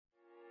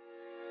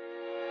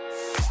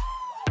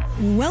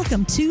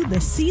Welcome to the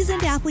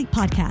Seasoned Athlete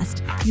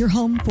Podcast, your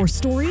home for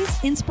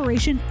stories,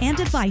 inspiration, and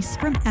advice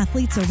from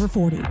athletes over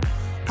 40.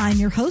 I'm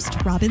your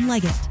host, Robin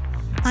Leggett.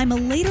 I'm a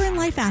later in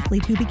life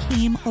athlete who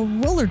became a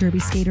roller derby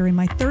skater in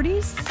my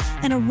 30s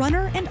and a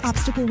runner and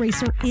obstacle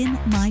racer in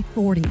my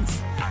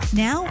 40s.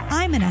 Now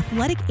I'm an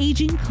athletic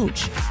aging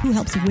coach who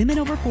helps women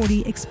over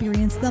 40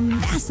 experience the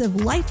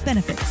massive life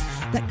benefits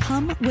that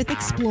come with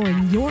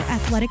exploring your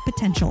athletic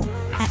potential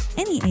at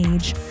any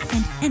age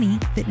and any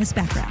fitness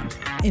background.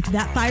 If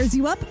that fires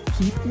you up,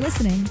 keep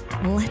listening.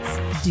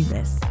 Let's do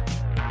this.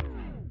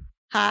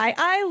 Hi,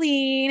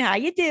 Eileen. How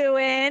you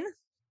doing?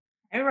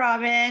 Hey,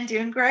 Robin.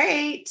 Doing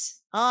great.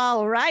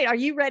 All right. Are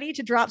you ready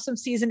to drop some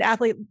seasoned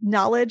athlete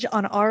knowledge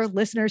on our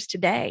listeners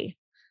today?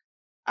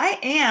 I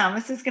am.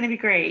 This is going to be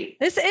great.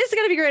 This is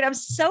going to be great. I'm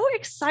so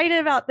excited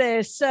about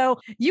this.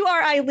 So you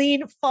are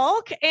Eileen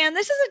Falk, and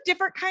this is a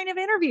different kind of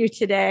interview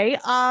today.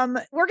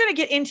 We're going to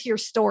get into your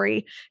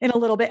story in a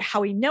little bit,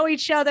 how we know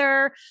each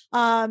other,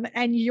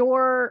 and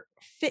your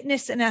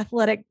fitness and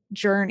athletic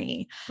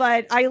journey.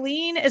 But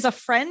Eileen is a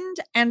friend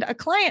and a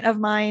client of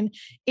mine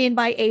in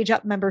my Age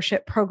Up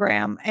membership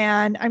program.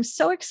 And I'm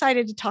so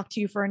excited to talk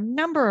to you for a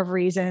number of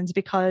reasons,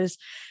 because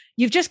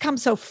you've just come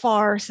so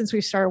far since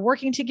we started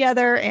working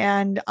together.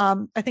 And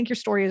I think your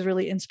story is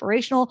really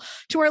inspirational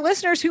to our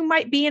listeners who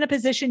might be in a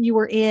position you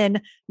were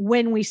in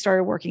when we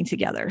started working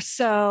together.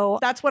 So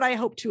that's what I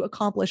hope to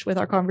accomplish with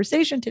our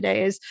conversation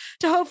today, is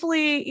to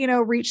hopefully,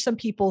 reach some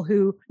people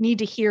who need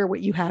to hear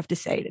what you have to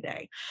say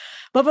today.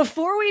 But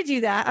before we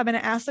do that, I'm going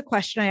to ask the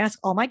question I ask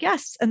all my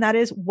guests, and that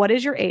is, what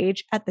is your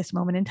age at this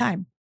moment in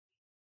time?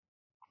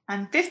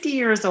 I'm 50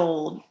 years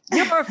old.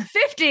 You're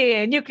 50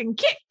 and you can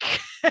kick.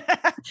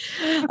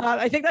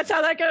 I think that's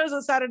how that goes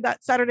on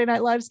Saturday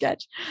Night Live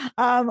sketch.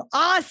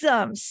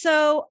 Awesome.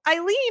 So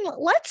Eileen,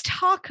 let's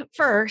talk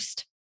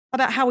first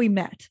about how we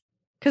met,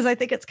 because I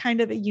think it's kind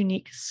of a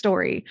unique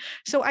story.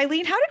 So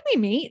Eileen, how did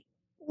we meet?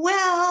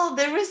 Well,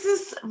 there was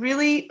this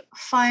really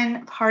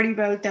fun party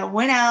boat that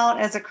went out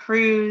as a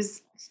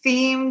cruise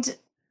themed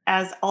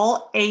as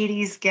all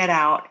 80s Get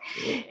Out.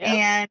 Yep.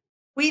 And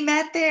we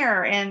met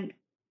there, and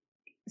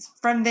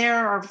from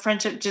there, our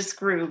friendship just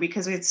grew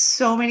because we had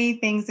so many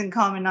things in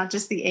common, not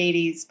just the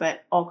 80s,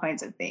 but all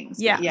kinds of things.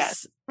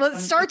 Yes. Well, it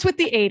starts with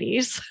the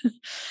 80s.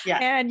 Yeah.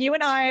 And you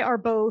and I are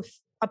both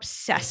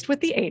obsessed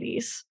with the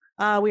 80s.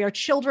 We are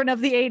children of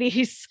the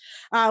 80s.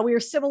 We are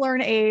similar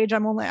in age.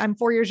 I'm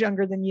 4 years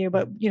younger than you,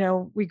 but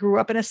we grew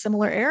up in a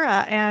similar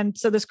era. And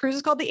so this cruise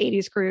is called the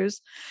 80s cruise.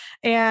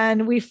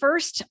 And we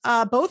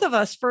both of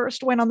us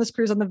first went on this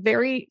cruise on the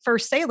very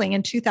first sailing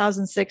in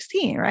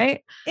 2016,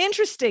 right?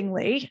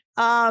 Interestingly,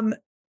 I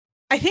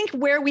think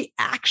where we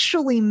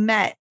actually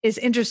met is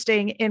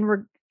interesting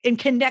in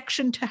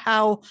connection to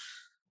how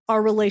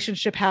our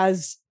relationship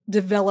has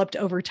developed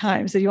over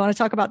time. So you want to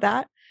talk about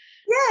that?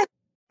 Yeah.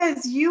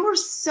 Because you were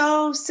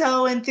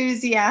so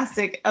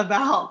enthusiastic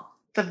about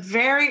the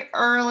very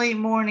early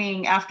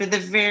morning after the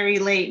very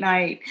late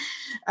night.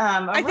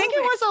 I think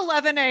it was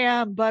 11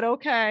 a.m., but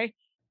okay.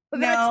 But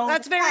no,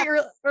 that's very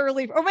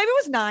early. Or maybe it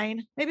was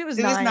 9. Maybe it was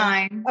 9. It was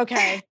 9.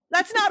 Okay.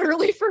 That's not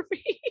early for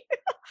me.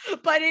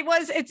 But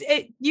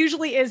it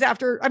usually is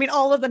after,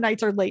 all of the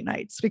nights are late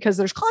nights because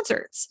there's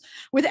concerts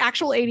with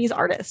actual 80s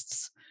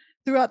artists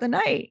throughout the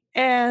night.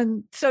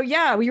 And so,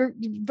 yeah, we were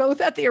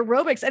both at the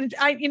aerobics. And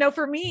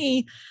for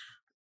me,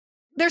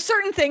 there's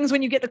certain things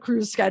when you get the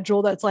cruise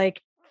schedule that's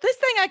like, this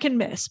thing I can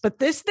miss, but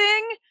this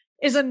thing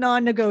is a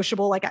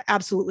non-negotiable. Like, I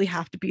absolutely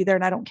have to be there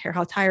and I don't care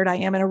how tired I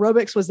am. And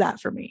aerobics was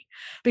that for me,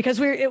 because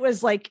it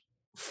was like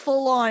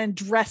full on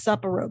dress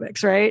up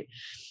aerobics, right?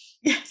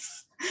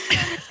 Yes.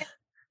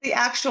 The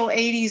actual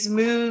 80s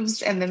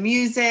moves and the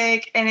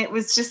music. And it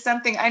was just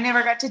something I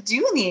never got to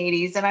do in the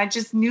 80s. And I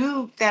just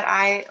knew that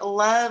I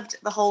loved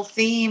the whole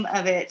theme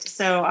of it.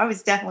 So I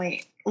was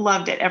definitely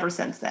loved it ever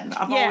since then.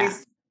 I've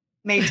always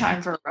made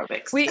time for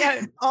aerobics. We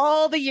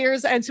all the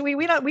years. And so we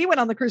went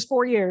on the cruise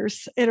 4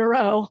 years in a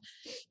row,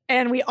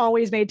 and we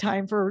always made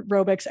time for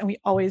aerobics and we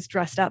always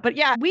dressed up. But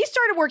yeah, we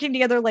started working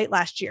together late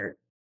last year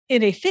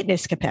in a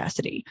fitness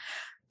capacity.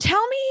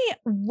 Tell me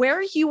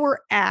where you were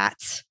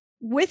at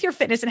with your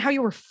fitness and how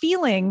you were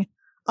feeling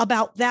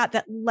about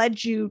that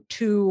led you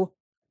to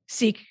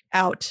seek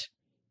out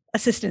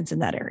assistance in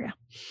that area.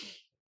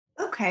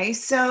 Okay.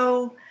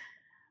 So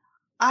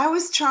I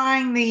was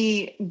trying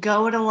the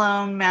go it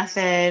alone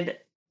method.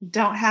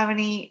 Don't have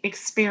any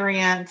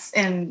experience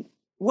in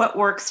what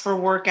works for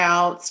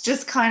workouts.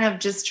 Just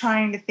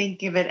trying to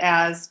think of it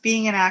as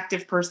being an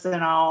active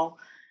person. I'll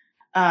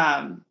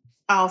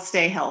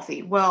stay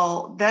healthy.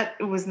 Well,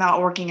 that was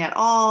not working at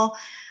all.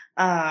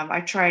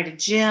 I tried a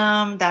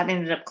gym that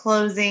ended up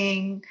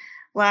closing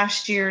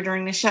last year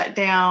during the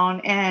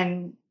shutdown.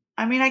 And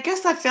I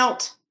guess I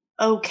felt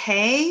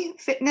okay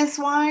fitness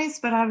wise,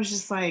 but I was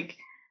just like,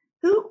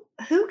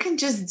 who can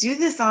just do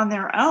this on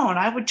their own?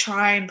 I would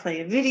try and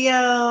play a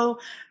video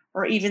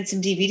or even some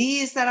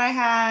DVDs that I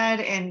had,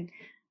 and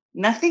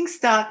nothing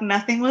stuck.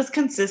 Nothing was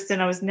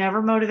consistent. I was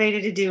never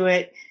motivated to do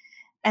it.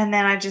 And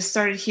then I just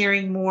started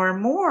hearing more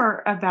and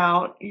more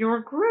about your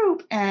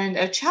group and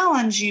a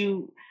challenge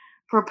you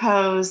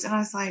proposed. And I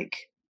was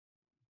like,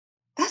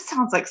 that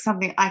sounds like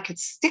something I could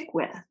stick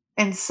with.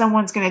 And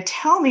someone's going to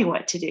tell me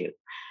what to do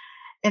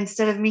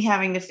instead of me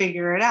having to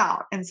figure it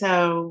out. And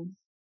so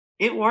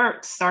it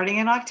worked starting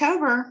in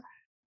October.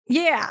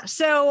 Yeah.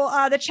 So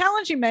the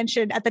challenge you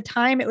mentioned at the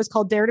time, it was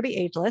called Dare to be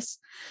Ageless.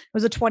 It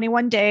was a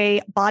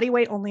 21-day body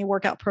weight only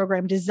workout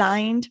program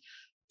designed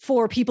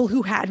for people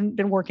who hadn't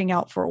been working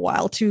out for a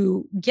while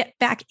to get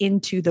back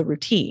into the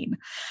routine.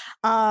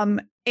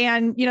 And,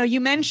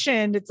 you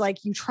mentioned it's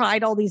like you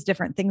tried all these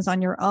different things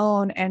on your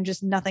own and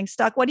just nothing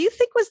stuck. What do you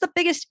think was the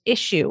biggest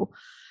issue?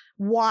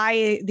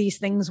 Why these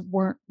things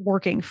weren't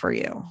working for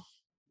you?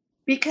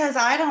 Because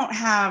I don't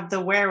have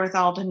the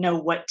wherewithal to know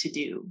what to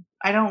do.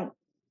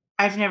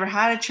 I've never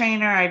had a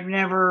trainer. I've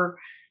never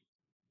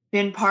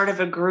been part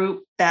of a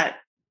group that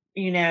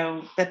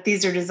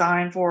these are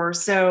designed for.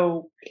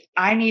 So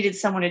I needed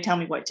someone to tell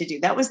me what to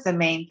do. That was the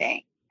main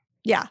thing.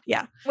 Yeah.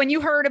 Yeah. When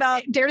you heard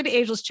about Dare to be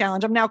Ageless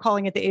Challenge, I'm now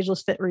calling it the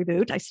Ageless Fit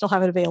Reboot. I still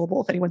have it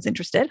available if anyone's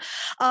interested.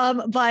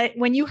 But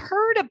when you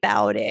heard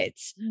about it,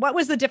 what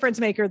was the difference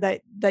maker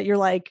that you're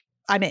like,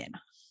 I'm in?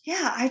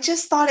 Yeah, I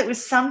just thought it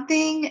was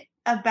something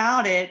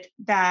about it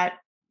that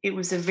it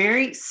was a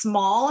very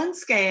small in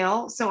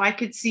scale. So I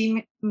could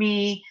see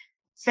me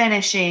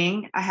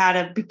finishing. I had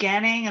a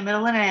beginning, a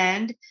middle, and an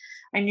end.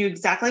 I knew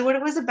exactly what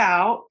it was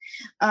about,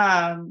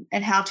 and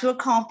how to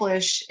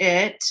accomplish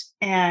it.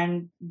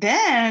 And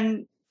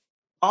then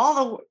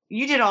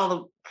you did all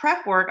the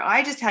prep work.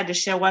 I just had to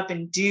show up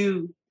and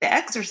do the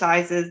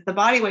exercises, the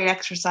body weight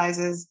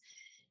exercises,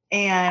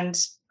 and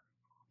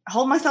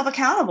hold myself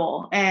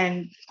accountable.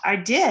 And I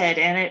did.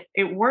 And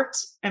it worked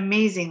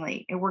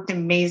amazingly. It worked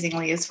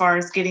amazingly as far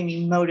as getting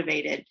me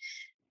motivated.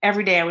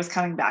 Every day I was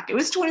coming back. It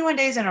was 21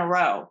 days in a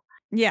row.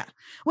 Yeah.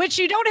 Which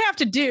you don't have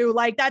to do.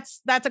 Like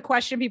that's a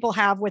question people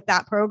have with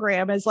that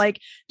program is like,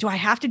 do I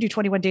have to do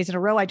 21 days in a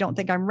row? I don't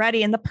think I'm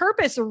ready. And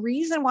the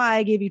reason why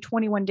I gave you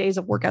 21 days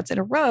of workouts in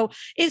a row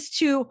is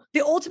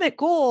the ultimate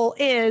goal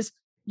is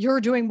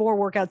you're doing more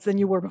workouts than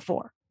you were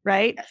before.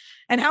 Right. Yes.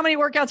 And how many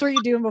workouts were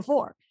you doing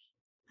before?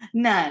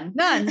 None,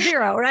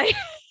 0. Right.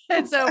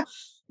 And so,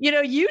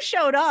 you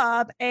showed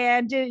up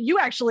and you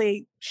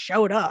actually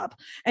showed up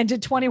and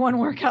did 21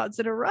 workouts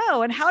in a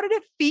row. And how did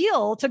it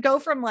feel to go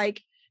from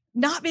like,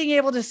 not being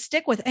able to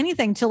stick with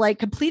anything to like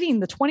completing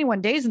the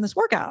 21 days in this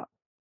workout?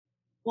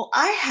 Well,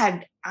 I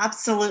had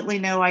absolutely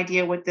no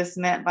idea what this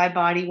meant by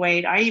body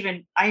weight. I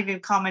even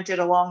commented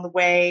along the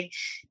way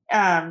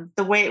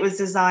it was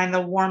designed,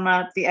 the warm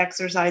up, the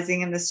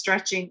exercising, and the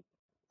stretching,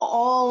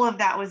 all of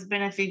that was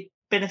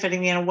benefiting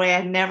me in a way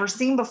I'd never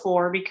seen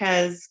before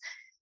because,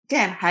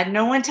 again, had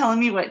no one telling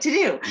me what to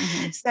do.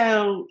 Mm-hmm.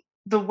 So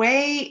the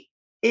way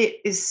it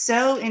is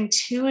so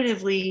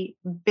intuitively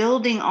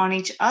building on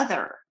each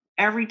other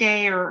every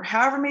day or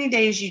however many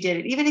days you did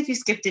it, even if you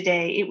skipped a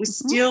day, it was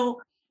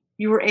still,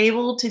 you were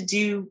able to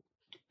do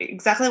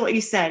exactly what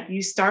you said.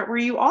 You start where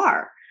you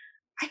are.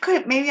 I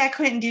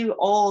couldn't do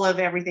all of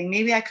everything.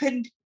 Maybe I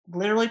couldn't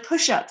literally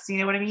push-ups. You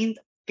know what I mean?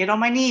 Get on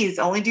my knees,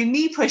 only do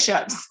knee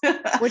push-ups.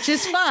 Which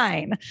is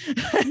fine.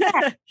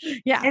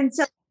 Yeah. And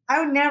so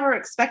I never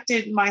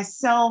expected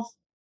myself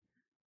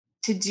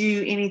to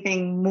do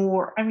anything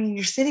more. I mean,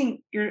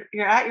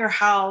 you're at your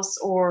house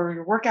or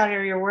your workout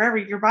area or wherever,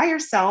 you're by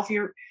yourself.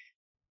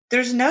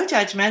 There's no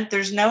judgment.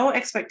 There's no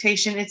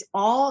expectation. It's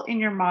all in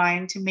your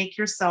mind to make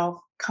yourself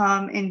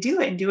come and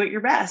do it and do it your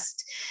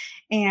best.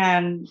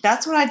 And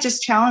that's what I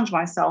just challenged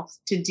myself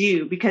to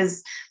do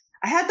because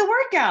I had the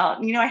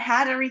workout, I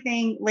had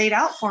everything laid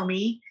out for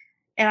me.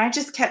 And I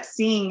just kept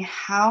seeing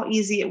how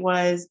easy it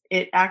was.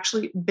 It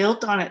actually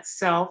built on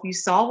itself. You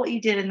saw what you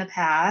did in the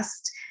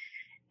past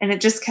and it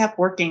just kept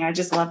working. I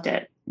just loved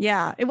it.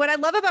 Yeah. And what I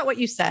love about what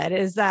you said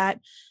is that,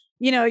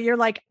 you're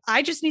like,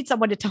 I just need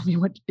someone to tell me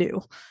what to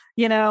do,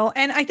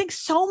 and I think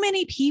so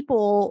many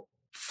people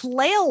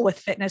flail with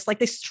fitness, like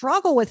they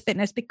struggle with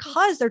fitness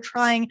because they're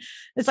trying.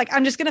 It's like,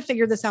 I'm just going to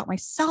figure this out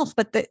myself.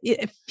 But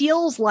it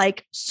feels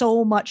like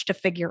so much to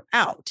figure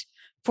out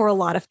for a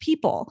lot of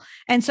people.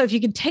 And so if you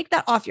can take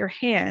that off your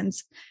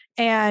hands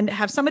and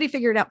have somebody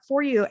figure it out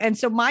for you. And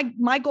so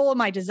my goal and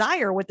my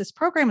desire with this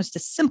program is to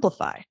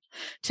simplify,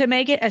 to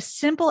make it as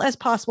simple as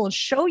possible and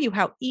show you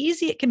how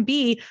easy it can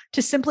be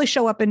to simply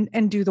show up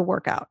and do the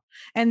workout.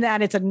 And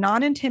that it's a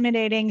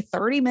non-intimidating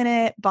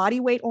 30-minute body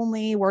weight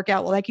only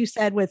workout. Like you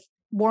said, with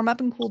warm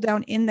up and cool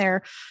down in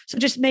there. So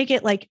just make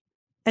it like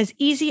as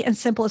easy and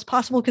simple as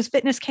possible because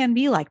fitness can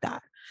be like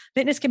that.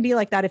 Fitness can be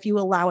like that if you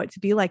allow it to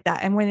be like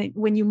that. And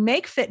when you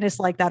make fitness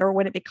like that, or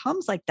when it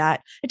becomes like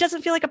that, it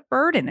doesn't feel like a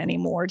burden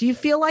anymore. Do you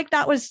feel like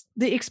that was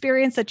the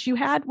experience that you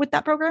had with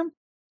that program?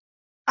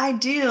 I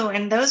do.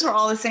 And those were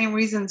all the same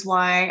reasons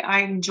why I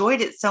enjoyed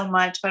it so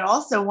much. But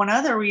also one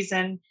other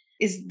reason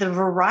is the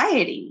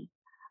variety.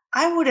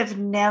 I would have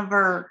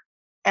never,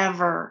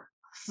 ever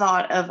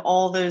thought of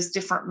all those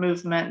different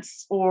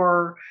movements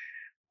or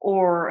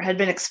had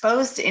been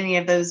exposed to any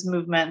of those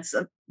movements,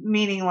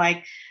 meaning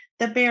like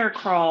the bear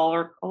crawl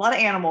or a lot of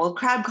animals,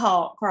 crab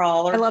crawl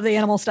or I love the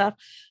animal stuff.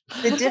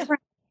 the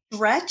different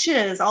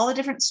stretches, all the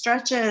different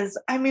stretches.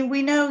 I mean,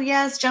 we know,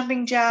 yes,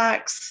 jumping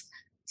jacks,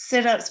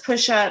 sit-ups,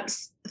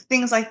 push-ups,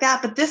 things like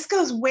that, but this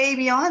goes way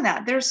beyond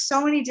that. There's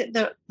so many,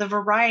 the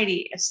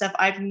variety of stuff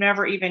I've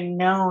never even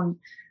known,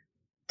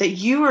 that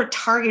you are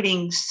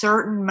targeting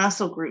certain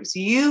muscle groups.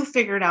 You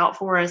figured out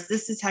for us,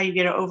 this is how you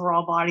get an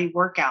overall body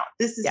workout.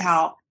 This is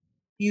how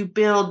you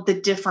build the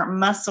different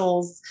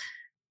muscles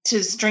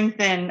to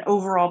strengthen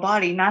overall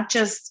body, not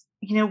just,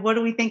 what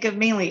do we think of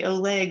mainly?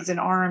 Legs and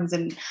arms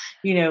and,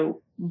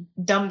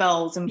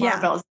 dumbbells and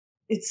barbells.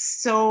 It's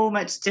so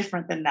much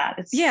different than that.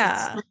 It's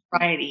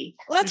variety.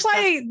 Well, that's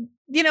why,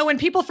 when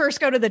people first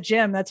go to the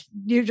gym, that's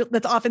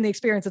often the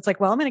experience. It's like,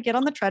 well, I'm going to get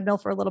on the treadmill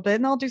for a little bit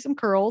and I'll do some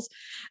curls.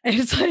 And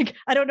it's like,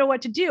 I don't know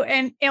what to do.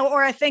 And,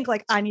 or I think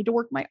like I need to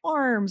work my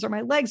arms or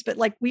my legs, but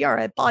like we are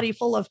a body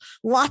full of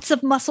lots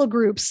of muscle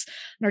groups,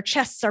 and our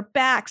chests, our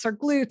backs, our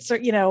glutes,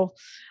 or,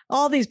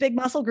 all these big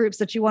muscle groups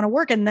that you want to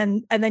work. And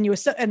then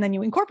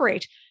you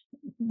incorporate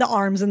the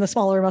arms and the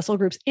smaller muscle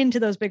groups into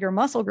those bigger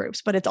muscle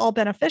groups, but it's all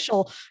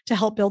beneficial to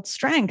help build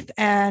strength.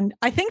 And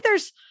I think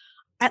there's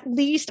at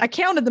least, I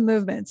counted the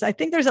movements. I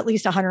think there's at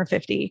least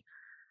 150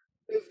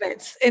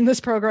 movements in this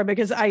program,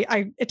 because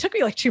it took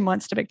me like 2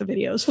 months to make the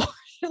videos for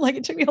it. Like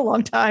it took me a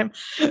long time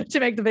to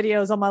make the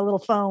videos on my little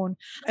phone.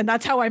 And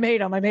that's how I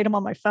made them. I made them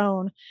on my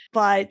phone,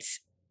 but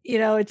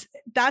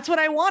that's what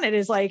I wanted,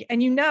 is like,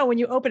 and when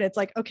you open it, it's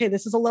like, okay,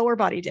 this is a lower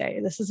body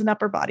day. This is an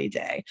upper body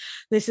day.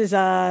 This is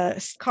a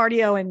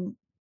cardio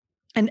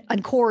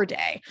and core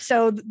day.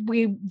 So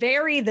we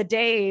vary the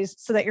days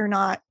so that you're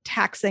not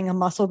taxing a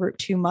muscle group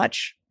too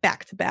much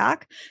back to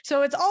back.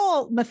 So it's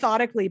all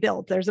methodically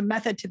built. There's a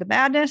method to the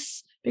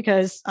madness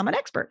because I'm an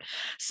expert.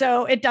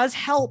 So it does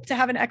help to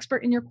have an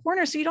expert in your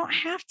corner, so you don't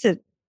have to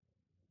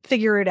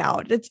figure it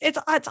out. It's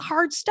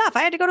hard stuff.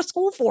 I had to go to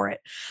school for it.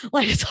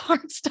 Like it's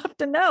hard stuff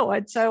to know.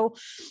 And so,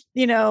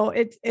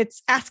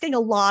 it's asking a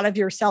lot of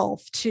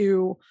yourself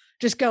to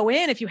just go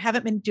in if you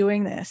haven't been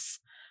doing this.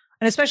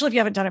 And especially if you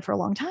haven't done it for a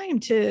long time,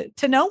 to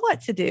know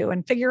what to do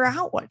and figure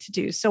out what to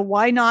do. So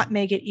why not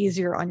make it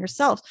easier on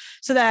yourself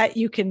so that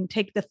you can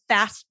take the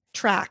fast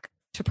track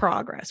to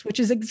progress, which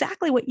is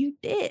exactly what you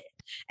did.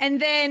 And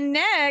then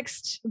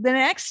the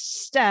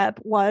next step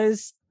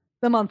was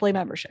the monthly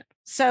membership.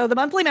 So the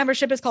monthly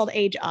membership is called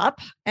Age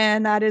Up,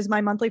 and that is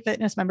my monthly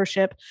fitness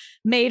membership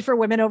made for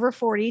women over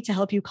 40 to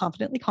help you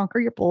confidently conquer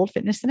your bold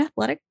fitness and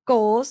athletic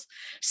goals.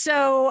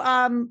 So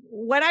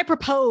when I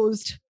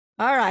proposed,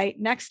 all right,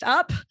 next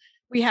up,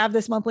 we have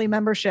this monthly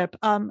membership.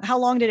 How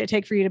long did it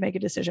take for you to make a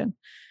decision?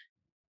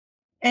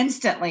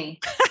 Instantly.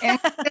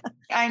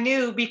 I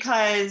knew,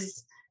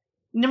 because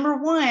number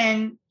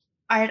one,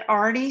 I had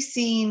already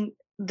seen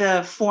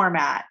the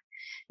format.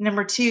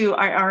 Number two,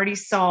 I already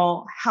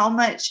saw how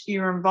much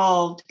you're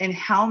involved and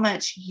how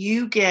much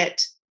you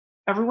get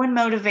everyone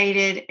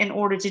motivated in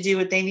order to do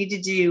what they need to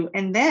do.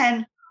 And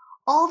then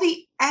all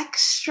the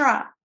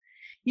extra,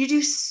 you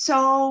do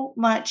so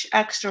much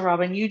extra,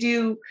 Robin. You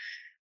do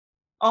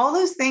all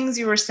those things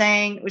you were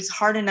saying. It was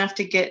hard enough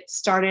to get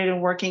started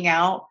and working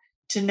out,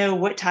 to know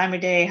what time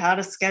of day, how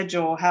to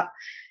schedule, how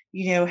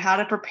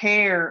to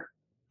prepare.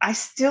 I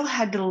still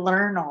had to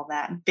learn all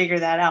that and figure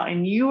that out.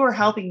 And you were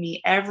helping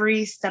me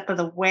every step of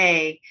the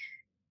way.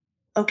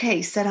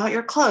 Okay, set out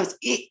your clothes.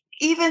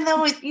 Even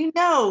though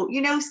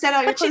set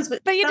out your clothes.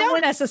 But you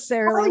don't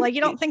necessarily, you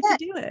don't think to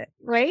do it,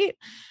 right?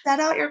 Set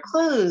out your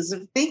clothes.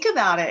 Think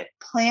about it.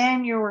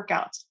 Plan your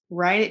workouts.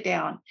 Write it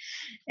down.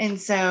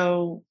 And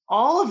so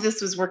all of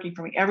this was working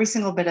for me. Every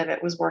single bit of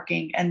it was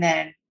working. And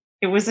then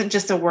it wasn't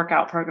just a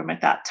workout program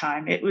at that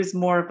time. It was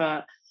more of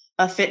a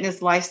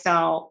fitness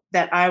lifestyle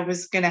that I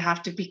was going to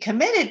have to be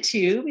committed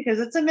to, because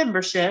it's a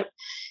membership,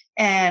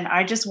 and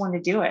I just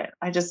wanted to do it.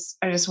 I just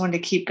wanted to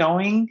keep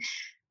going,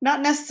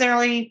 not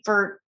necessarily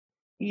for,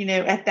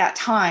 at that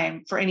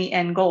time for any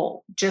end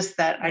goal, just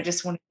that I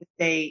just wanted to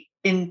stay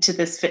into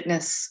this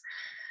fitness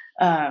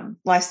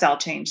lifestyle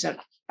change that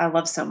I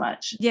love so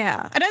much.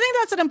 Yeah. And I think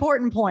that's an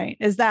important point,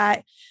 is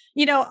that,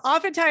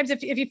 oftentimes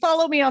if you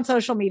follow me on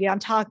social media,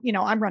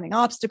 I'm running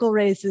obstacle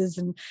races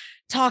and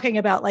talking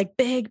about like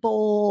big,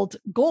 bold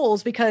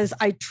goals, because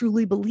I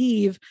truly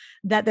believe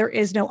that there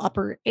is no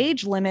upper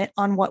age limit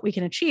on what we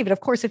can achieve. And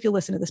of course, if you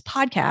listen to this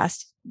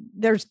podcast,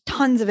 there's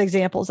tons of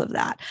examples of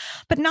that,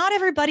 but not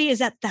everybody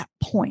is at that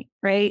point,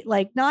 right?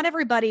 Like not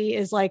everybody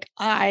is like,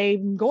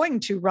 I'm going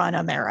to run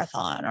a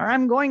marathon, or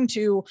I'm going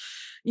to,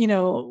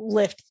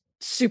 lift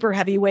super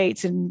heavy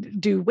weights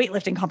and do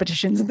weightlifting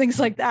competitions and things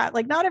like that.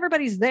 Like not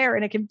everybody's there,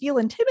 and it can feel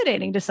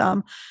intimidating to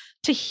some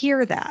to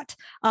hear that,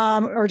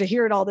 or to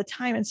hear it all the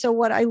time. And so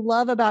what I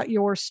love about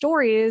your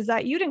story is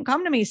that you didn't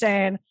come to me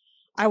saying,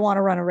 I want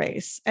to run a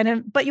race.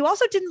 But you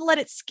also didn't let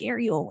it scare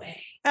you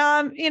away.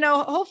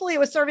 Hopefully it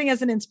was serving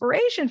as an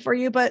inspiration for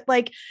you, but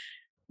like,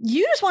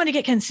 you just wanted to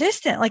get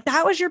consistent. Like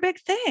that was your big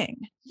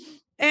thing.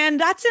 And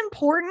that's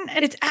important.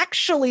 And it's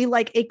actually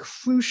like a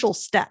crucial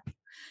step.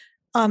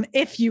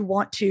 If you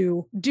want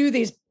to do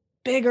these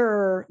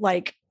bigger,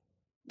 like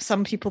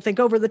some people think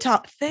over the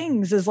top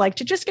things is like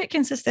to just get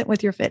consistent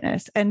with your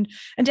fitness and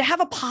to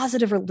have a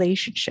positive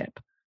relationship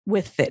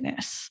with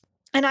fitness.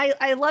 And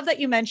I love that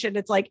you mentioned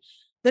it's like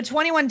the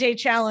 21-day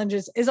challenge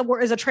is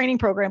a training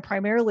program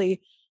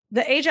primarily.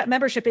 The Age Up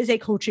membership is a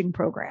coaching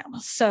program.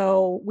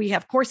 So we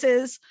have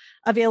courses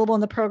available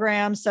in the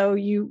program. So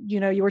you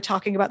were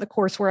talking about the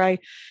course where I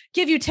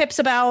give you tips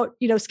about,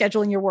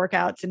 scheduling your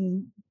workouts,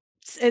 and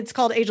it's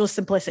called Ageless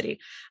Simplicity,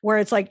 where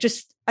it's like,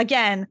 just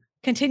again,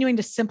 continuing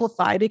to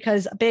simplify,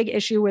 because a big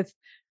issue with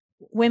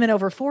women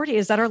over 40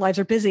 is that our lives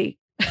are busy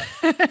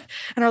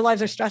and our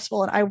lives are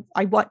stressful. And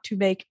I want to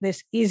make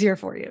this easier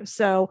for you.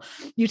 So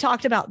you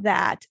talked about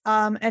that.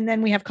 And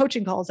then we have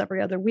coaching calls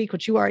every other week,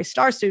 which you are a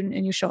STAR student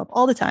and you show up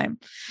all the time.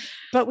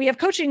 But we have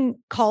coaching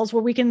calls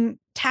where we can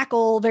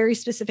tackle very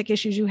specific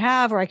issues you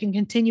have, or I can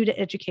continue to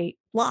educate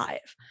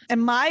live.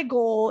 And my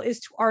goal is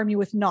to arm you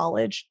with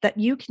knowledge that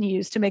you can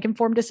use to make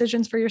informed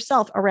decisions for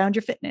yourself around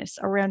your fitness,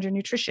 around your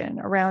nutrition,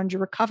 around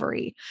your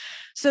recovery,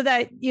 so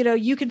that,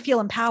 you can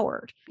feel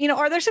empowered.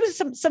 Are there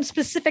some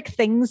specific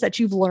things that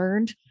you've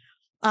learned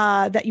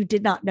that you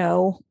did not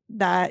know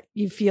that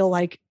you feel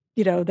like,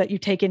 that you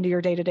take into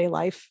your day-to-day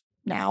life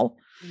now?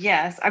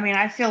 Yes. I mean,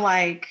 I feel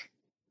like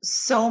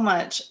so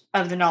much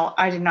of the knowledge,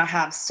 I did not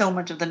have so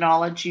much of the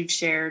knowledge you've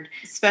shared,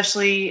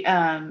 especially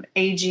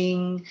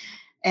aging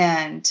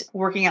and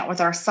working out with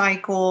our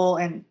cycle.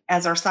 And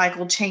as our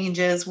cycle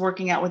changes,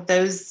 working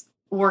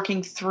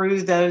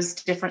through those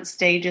different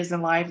stages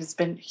in life has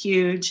been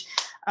huge.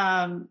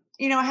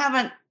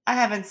 I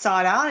haven't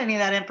sought out any of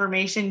that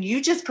information. You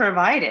just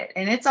provide it,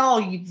 and it's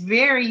all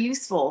very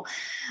useful.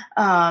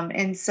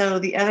 And so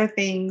the other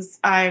things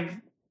I've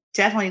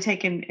definitely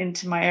taken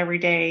into my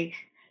everyday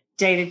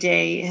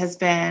day-to-day has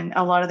been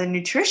a lot of the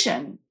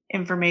nutrition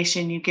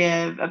information you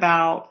give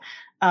about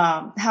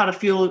how to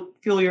fuel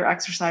your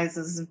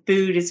exercises, and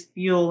food is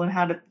fuel, and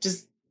how to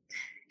just,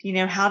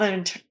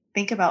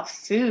 think about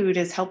food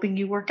as helping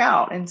you work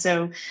out. And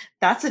so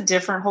that's a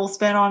different whole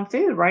spin on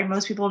food, right?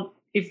 Most people,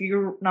 if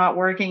you're not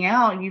working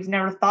out, you've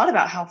never thought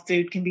about how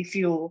food can be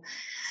fuel.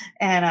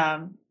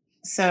 And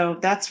so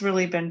that's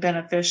really been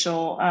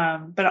beneficial.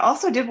 But I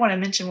also did want to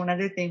mention one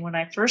other thing. When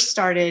I first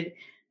started,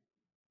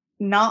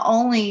 not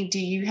only do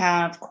you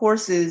have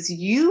courses,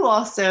 you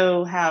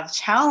also have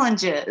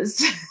challenges.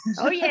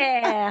 Oh,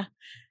 yeah.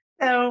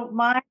 So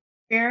my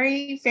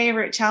very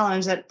favorite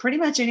challenge that pretty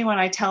much anyone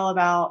I tell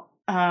about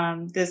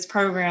this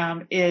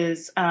program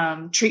is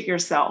treat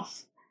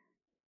yourself.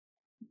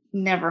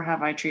 Never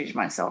have I treated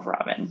myself,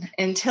 Robin,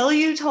 until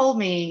you told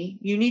me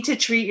you need to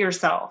treat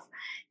yourself.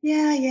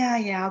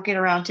 Yeah, I'll get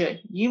around to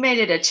it. You made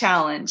it a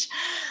challenge.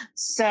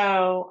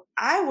 So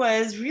I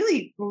was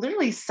really,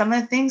 literally, some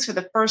of the things for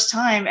the first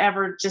time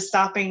ever, just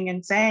stopping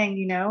and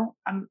saying,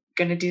 I'm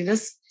going to do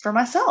this for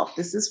myself.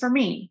 This is for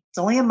me. It's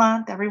only a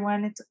month,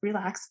 everyone. It's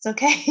relax. It's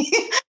okay.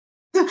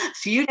 A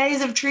few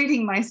days of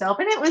treating myself.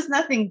 And it was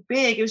nothing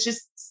big. It was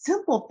just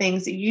simple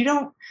things that you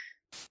don't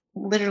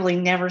literally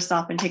never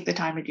stop and take the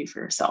time to do for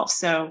yourself.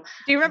 So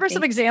do you remember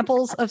some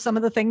examples of some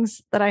of the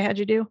things that I had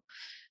you do?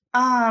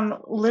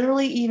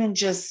 Literally even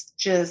just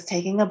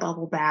taking a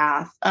bubble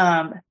bath,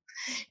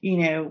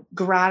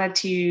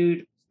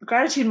 gratitude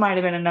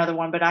might've been another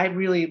one, but I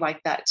really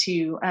like that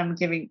too.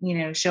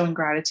 Showing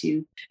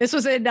gratitude. This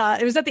was it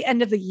was at the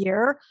end of the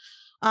year.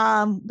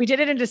 We did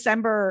it in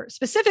December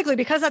specifically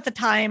because at the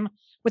time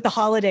with the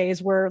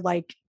holidays, we're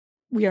like,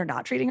 we are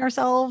not treating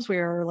ourselves. We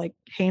are like,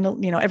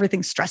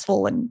 everything's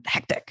stressful and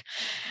hectic.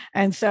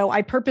 And so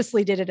I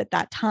purposely did it at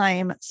that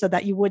time so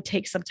that you would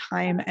take some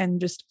time and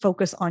just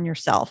focus on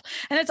yourself.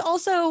 And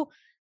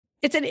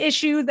it's an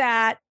issue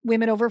that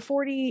women over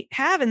 40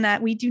 have, in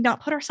that we do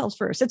not put ourselves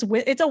first.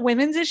 It's a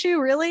women's issue,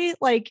 really.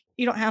 Like,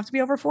 you don't have to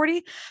be over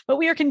 40, but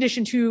we are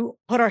conditioned to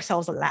put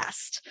ourselves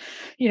last.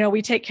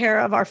 We take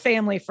care of our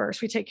family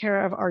first. We take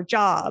care of our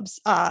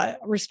jobs,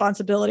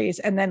 responsibilities.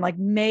 And then, like,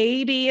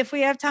 maybe if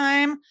we have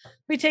time,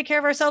 we take care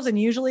of ourselves. And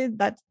usually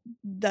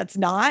that's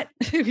not,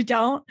 we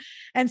don't.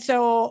 And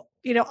so,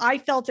 I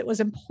felt it was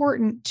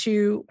important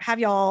to have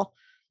y'all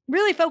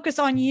really focus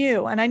on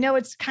you. And I know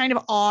it's kind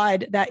of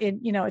odd that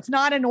it's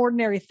not an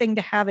ordinary thing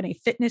to have in a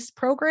fitness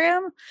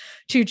program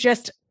to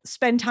just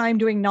spend time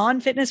doing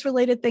non-fitness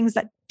related things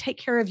that take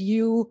care of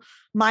you,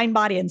 mind,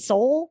 body, and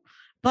soul.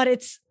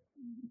 But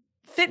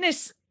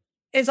fitness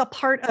is a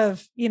part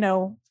of,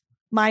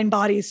 mind,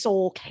 body,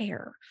 soul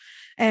care.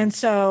 And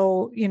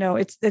so,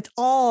 it's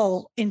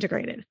all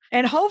integrated.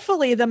 And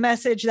hopefully the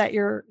message that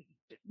your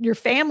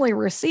family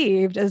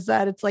received is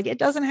that it's like, it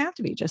doesn't have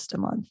to be just a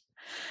month,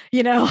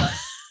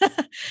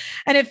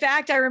 And in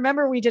fact, I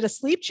remember we did a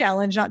sleep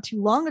challenge not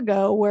too long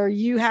ago where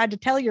you had to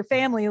tell your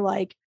family,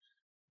 like,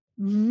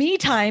 me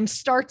time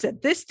starts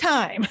at this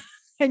time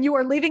and you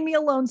are leaving me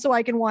alone so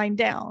I can wind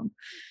down.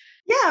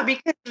 Yeah,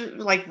 because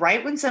like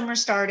right when summer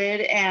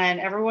started and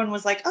everyone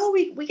was like, oh,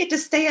 we get to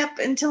stay up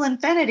until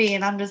infinity.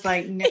 And I'm just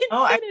like, no,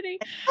 infinity.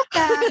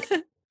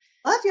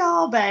 Love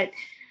y'all, but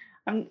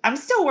I'm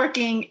still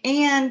working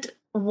and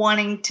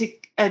wanting to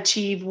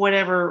achieve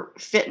whatever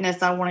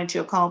fitness I wanted to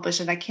accomplish,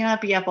 and I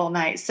cannot be up all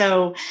night.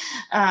 So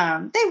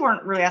they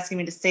weren't really asking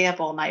me to stay up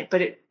all night,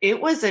 but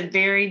it was a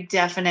very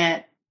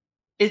definite,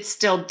 it's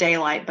still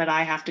daylight, but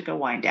I have to go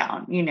wind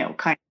down,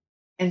 kind of.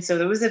 And so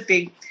there was a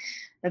big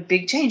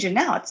change, and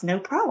now it's no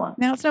problem.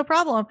 Now it's no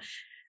problem.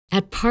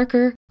 At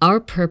Parker, our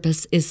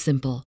purpose is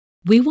simple.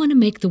 We want to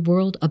make the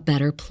world a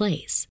better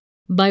place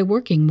by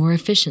working more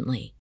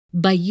efficiently,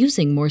 by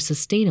using more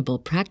sustainable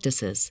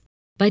practices,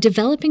 by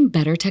developing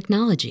better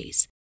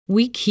technologies.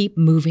 We keep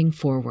moving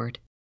forward.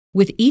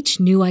 With each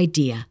new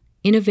idea,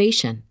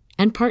 innovation,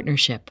 and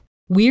partnership,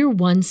 we're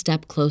one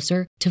step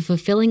closer to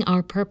fulfilling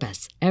our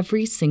purpose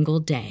every single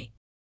day.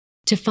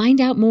 To find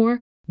out more,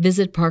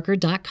 visit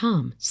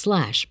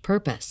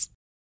parker.com/purpose.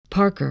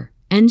 Parker,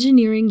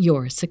 engineering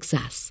your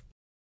success.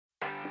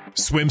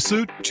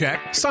 Swimsuit? Check.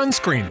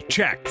 Sunscreen?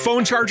 Check.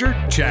 Phone charger?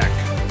 Check.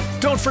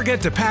 Don't forget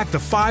to pack the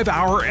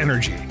 5-Hour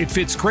Energy. It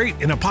fits great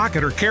in a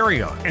pocket or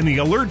carry-on, and the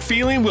alert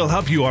feeling will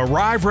help you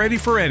arrive ready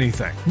for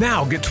anything.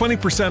 Now get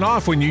 20%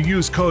 off when you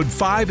use code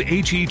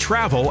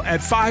 5HETRAVEL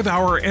at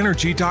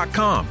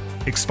 5hourenergy.com.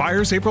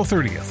 Expires April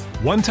 30th.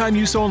 One-time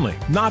use only.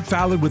 Not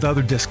valid with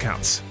other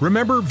discounts.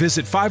 Remember,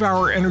 visit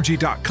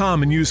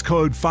 5hourenergy.com and use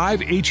code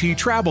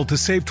 5HETRAVEL to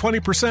save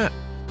 20%.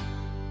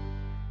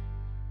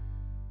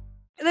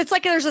 It's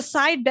like there's a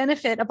side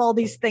benefit of all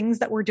these things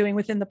that we're doing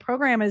within the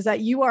program is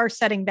that you are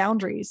setting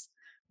boundaries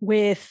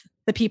with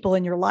the people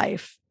in your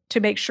life to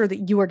make sure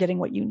that you are getting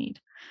what you need,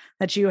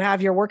 that you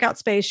have your workout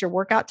space, your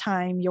workout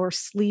time, your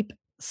sleep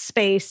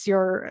space,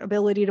 your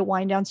ability to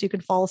wind down so you can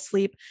fall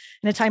asleep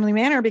in a timely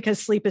manner, because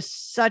sleep is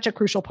such a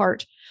crucial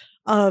part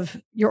of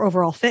your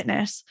overall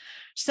fitness.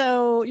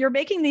 So you're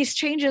making these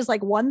changes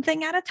like one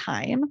thing at a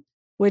time,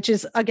 which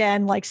is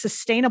again, like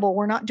sustainable.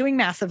 We're not doing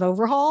massive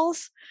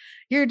overhauls.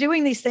 You're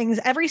doing these things.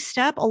 Every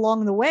step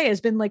along the way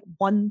has been like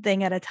one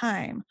thing at a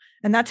time.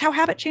 And that's how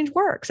habit change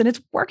works. And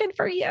it's working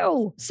for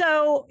you.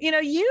 So,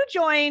 you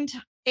joined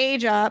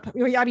Age Up.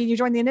 I mean, you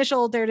joined the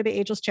initial Dare to be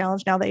Ageless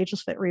Challenge, now the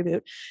Ageless Fit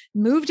Reboot,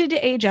 moved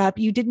into Age Up.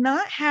 You did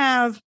not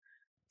have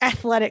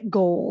athletic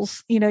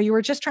goals. You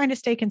were just trying to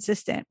stay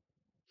consistent.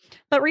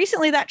 But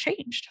recently that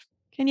changed.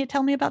 Can you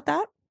tell me about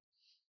that?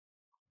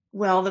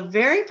 Well, the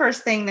very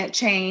first thing that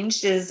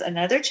changed is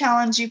another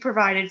challenge you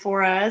provided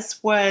for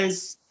us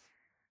was,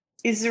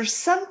 is there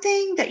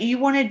something that you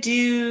want to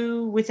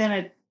do within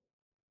a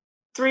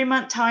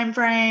 3-month time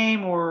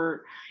frame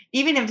or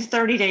even a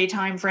 30-day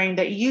time frame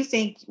that you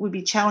think would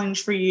be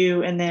challenged for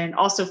you, and then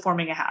also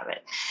forming a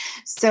habit?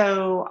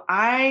 So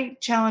I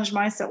challenged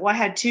myself. Well, I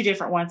had 2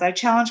 different ones. I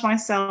challenged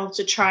myself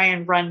to try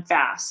and run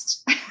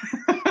fast.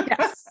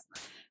 Yes.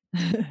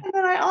 And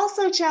then I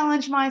also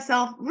challenged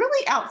myself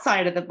really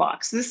outside of the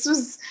box. This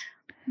is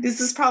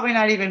probably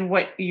not even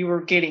what you were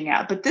getting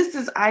at, but this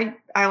is, I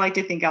like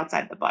to think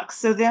outside the box.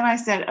 So then I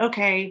said,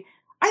 okay,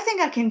 I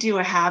think I can do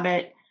a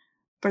habit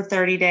for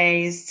 30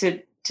 days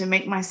to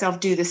make myself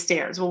do the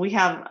stairs. Well, we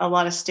have a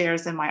lot of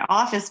stairs in my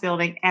office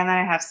building, and then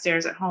I have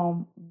stairs at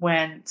home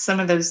when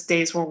some of those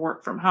days were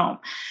work from home.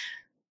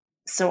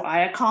 So I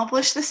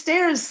accomplished the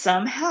stairs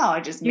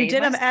somehow. You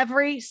did them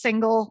every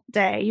single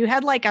day. You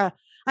had like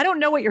I don't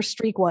know what your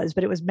streak was,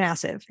 but it was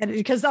massive. And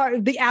because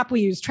the app we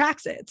use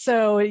tracks it.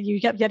 So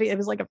you kept getting, it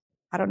was like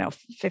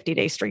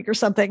 50-day streak or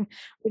something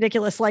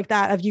ridiculous like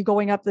that of you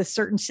going up this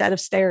certain set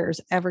of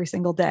stairs every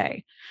single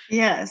day.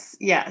 Yes.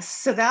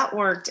 So that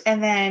worked.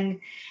 And then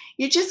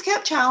you just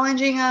kept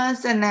challenging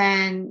us. And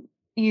then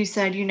you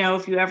said,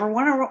 if you ever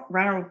want to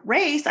run a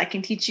race, I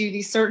can teach you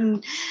these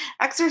certain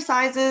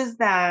exercises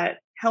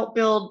that help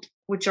build,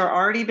 which are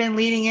already been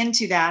leading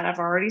into that. I've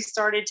already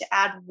started to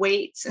add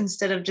weights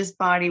instead of just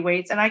body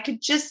weights. And I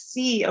could just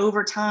see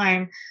over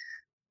time,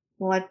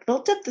 well, I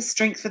built up the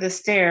strength for the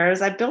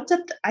stairs. I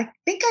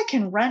think I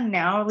can run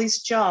now, at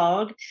least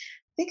jog. I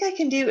think I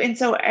can do. And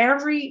so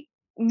every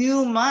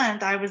new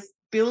month I was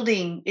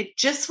building, it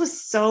just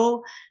was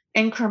so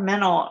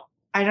incremental.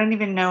 I don't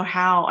even know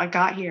how I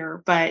got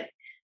here, but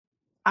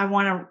I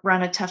want to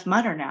run a Tough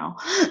Mudder now.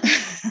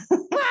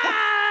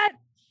 What?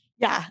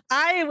 Yeah,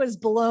 I was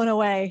blown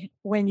away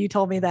when you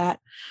told me that.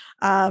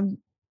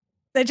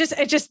 It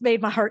just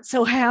made my heart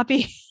so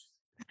happy.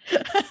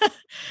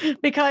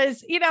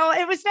 Because,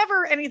 it was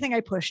never anything I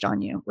pushed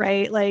on you,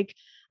 right? Like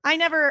I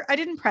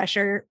didn't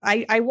pressure.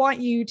 I want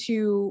you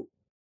to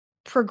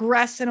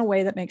progress in a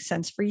way that makes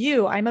sense for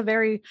you.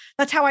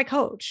 That's how I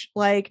coach.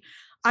 Like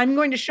I'm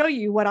going to show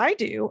you what I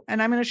do,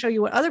 and I'm going to show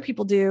you what other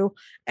people do.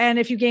 And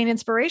if you gain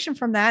inspiration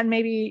from that, and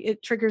maybe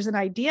it triggers an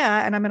idea,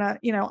 and I'm going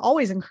to,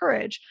 always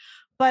encourage,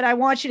 but I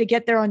want you to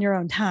get there on your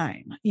own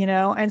time,?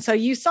 And so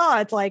you saw,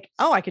 it's like,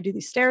 oh, I could do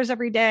these stairs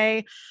every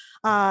day.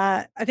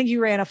 I think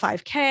you ran a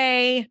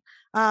 5K.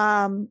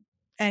 And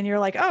you're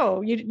like,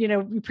 oh,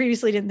 you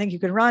previously didn't think you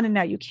could run, and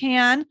now you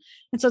can.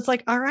 And so it's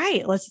like, all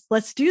right,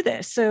 let's do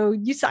this. So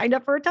you signed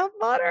up for a Tough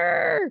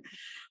Mudder,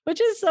 which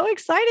is so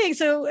exciting.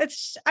 So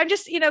I'm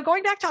just,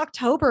 going back to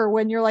October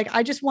when you're like,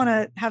 I just want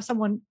to have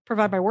someone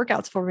provide my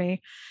workouts for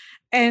me.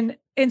 And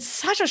in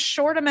such a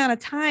short amount of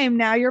time,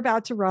 now you're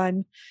about to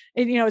run,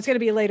 and it's going to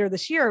be later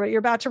this year, but you're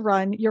about to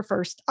run your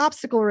first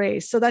obstacle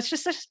race. So that's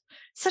just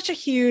such a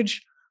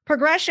huge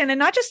progression, and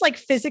not just like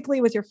physically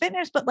with your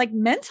fitness, but like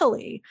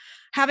mentally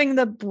having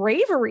the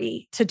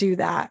bravery to do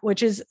that,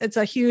 it's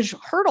a huge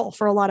hurdle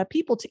for a lot of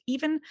people to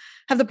even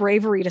have the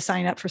bravery to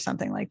sign up for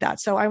something like that.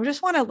 So I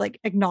just want to like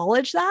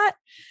acknowledge that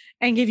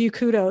and give you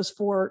kudos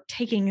for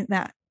taking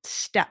that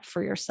step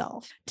for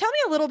yourself. Tell me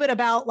a little bit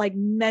about like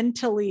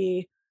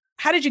mentally,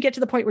 how did you get to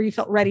the point where you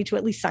felt ready to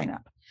at least sign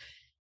up?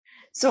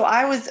 So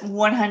I was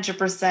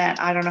 100%,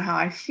 I don't know how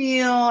I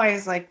feel. I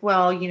was like,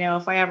 well,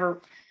 if I ever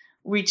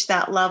reach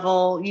that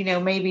level,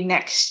 maybe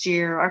next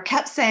year, or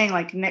kept saying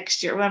like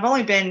next year. When I've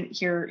only been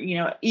here,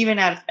 even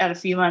at a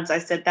few months, I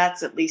said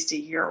that's at least a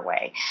year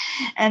away.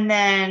 And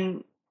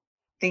then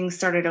things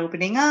started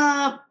opening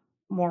up,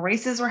 more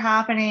races were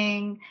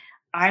happening.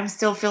 I'm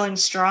still feeling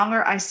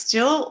stronger. I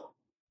still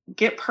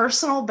get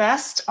personal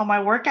best on my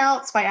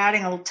workouts by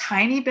adding a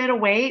tiny bit of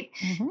weight.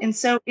 Mm-hmm. And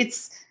so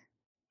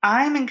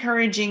I'm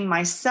encouraging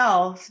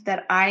myself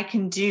that I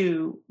can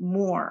do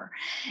more.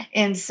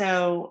 And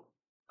so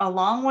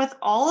along with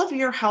all of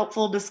your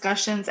helpful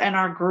discussions and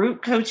our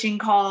group coaching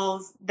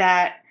calls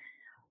that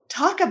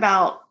talk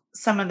about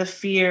some of the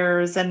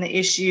fears and the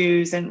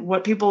issues and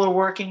what people are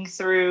working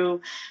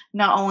through,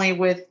 not only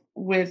with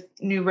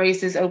new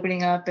races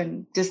opening up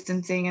and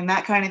distancing and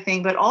that kind of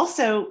thing, but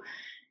also,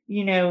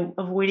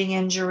 avoiding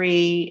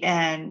injury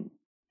and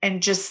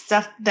just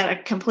stuff that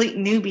a complete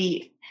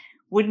newbie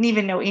wouldn't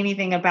even know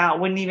anything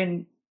about, wouldn't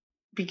even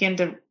begin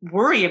to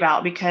worry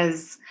about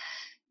because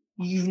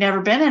you've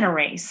never been in a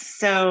race.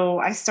 So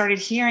I started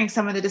hearing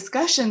some of the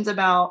discussions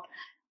about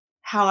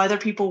how other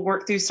people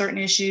work through certain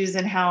issues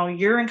and how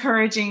you're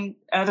encouraging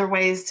other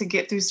ways to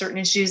get through certain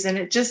issues. And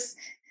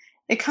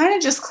it kind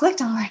of just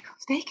clicked. I'm like,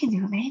 if they can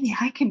do it, maybe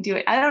I can do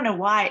it. I don't know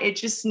why. It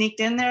just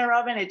sneaked in there,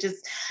 Robin.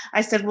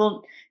 I said,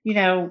 well, we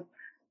don't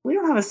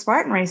have a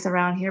Spartan race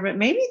around here, but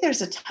maybe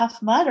there's a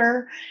Tough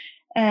Mudder,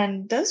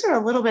 and those are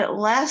a little bit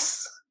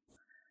less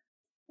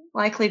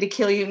likely to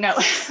kill you. No,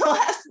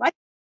 less likely.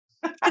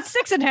 It's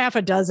 6.5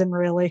 a dozen,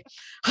 really.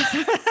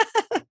 I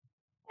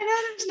know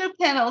there's no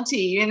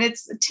penalty and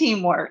it's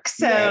teamwork.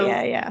 So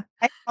yeah.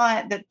 I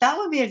thought that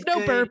would be no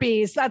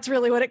burpees. That's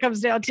really what it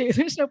comes down to.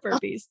 There's no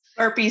burpees.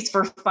 Burpees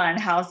for fun.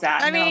 How's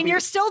that? I mean,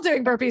 you're still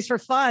doing burpees for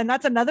fun.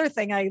 That's another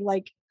thing I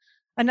like.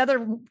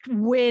 Another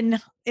win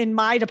in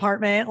my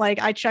department.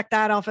 Like I check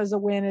that off as a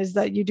win, is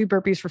that you do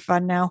burpees for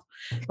fun now.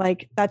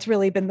 Like that's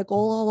really been the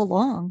goal all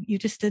along. You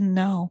just didn't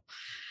know.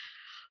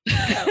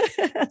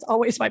 That's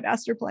always my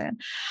master plan.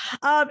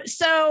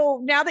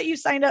 So now that you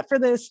signed up for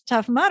this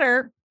Tough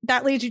Mudder,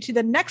 that leads you to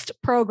the next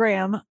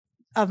program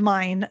of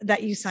mine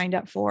that you signed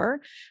up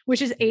for,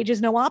 which is Age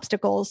is No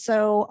Obstacles.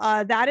 So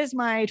that is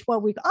my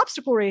 12-week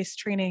obstacle race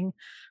training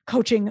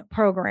coaching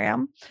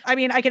program. I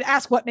mean, I could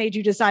ask what made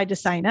you decide to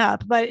sign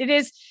up, but it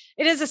is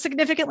a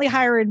significantly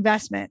higher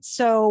investment.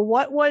 So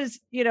what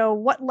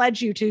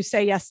led you to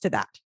say yes to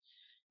that?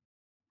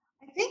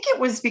 I think it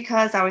was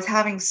because I was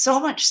having so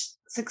much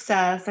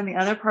success in the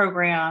other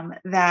program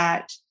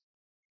that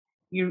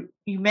you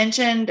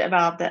mentioned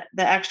about the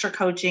extra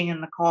coaching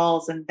and the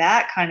calls and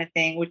that kind of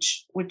thing,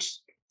 which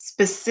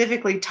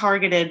specifically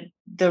targeted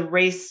the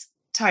race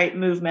type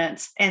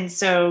movements. And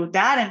so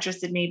that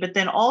interested me, but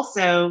then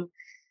also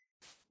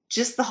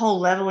just the whole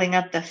leveling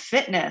up the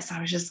fitness. I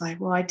was just like,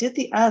 well, I did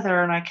the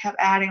other and I kept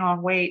adding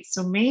on weight.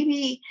 So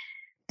maybe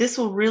this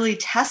will really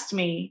test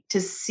me to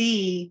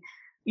see,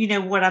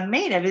 what I'm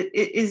made of.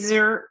 Is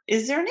there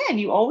an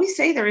end? You always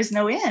say there is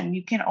no end.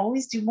 You can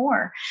always do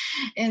more.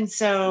 And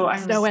so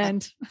there's no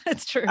end.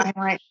 That's true. I'm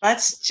like,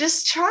 let's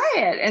just try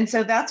it. And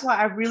so that's why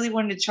I really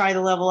wanted to try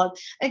the level up.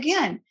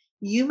 Again,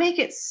 you make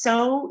it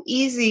so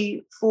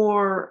easy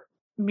for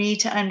me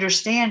to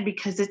understand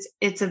because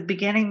it's a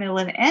beginning, middle,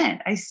 and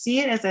end. I see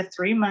it as a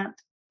 3-month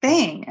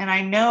thing. And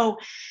I know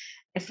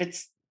if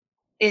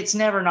it's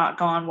never not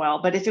gone well,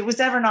 but if it was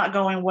ever not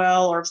going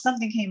well, or if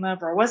something came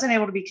up or I wasn't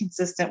able to be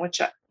consistent, which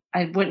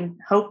I wouldn't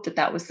hope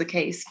that was the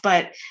case,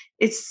 but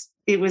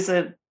it was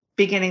a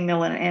beginning,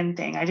 middle, and end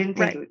thing. I didn't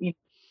think, right.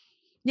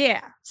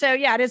 Yeah. So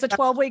yeah, it is a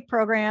 12-week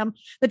program.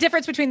 The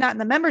difference between that and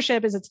the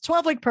membership is it's a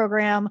 12-week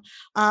program.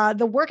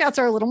 The workouts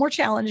are a little more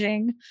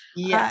challenging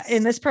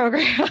in this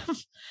program.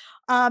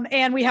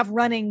 And we have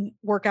running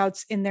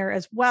workouts in there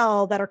as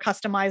well that are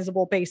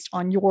customizable based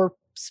on your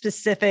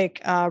specific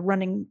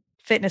running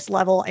fitness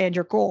level and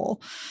your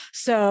goal.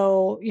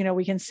 So,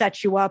 we can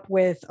set you up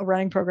with a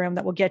running program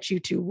that will get you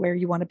to where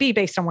you want to be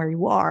based on where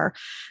you are.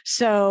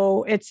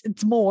 So it's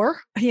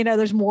more,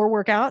 there's more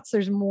workouts,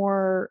 there's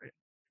more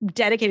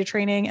dedicated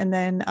training, and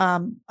then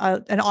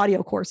an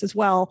audio course as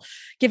well,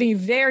 giving you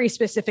very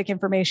specific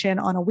information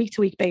on a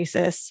week-to-week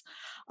basis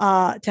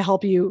to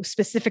help you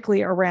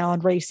specifically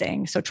around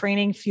racing. So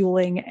training,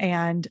 fueling,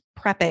 and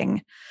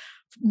prepping,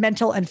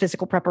 mental and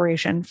physical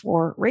preparation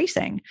for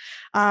racing.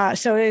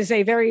 So it is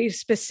a very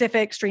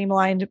specific,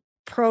 streamlined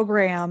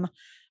program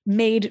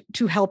made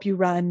to help you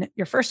run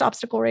your first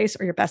obstacle race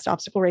or your best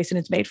obstacle race. And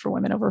it's made for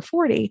women over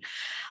 40.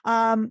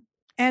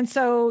 And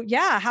so,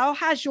 yeah, how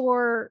has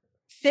your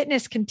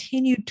fitness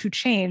continued to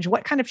change?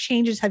 What kind of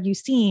changes have you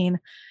seen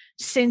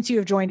since you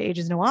have joined Age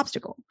is No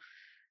Obstacle?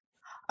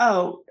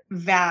 Oh,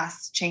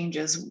 vast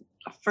changes.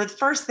 For the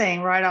first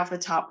thing right off the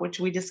top, which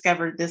we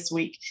discovered this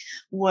week,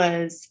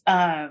 was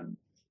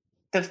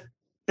the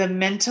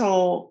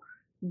mental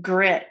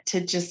grit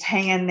to just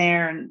hang in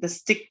there, and the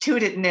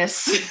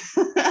stick-to-itiveness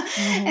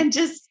and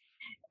just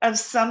of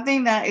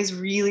something that is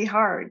really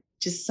hard,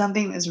 just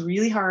something that's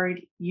really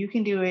hard. You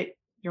can do it.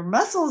 Your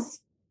muscles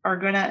are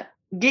going to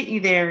get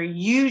you there.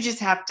 You just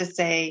have to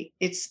say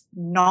it's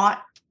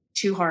not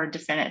too hard to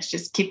finish.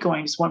 Just keep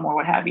going. Just one more,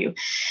 what have you.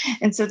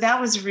 And so that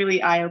was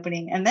really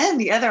eye-opening. And then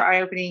the other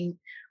eye-opening,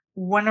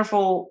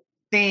 wonderful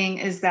thing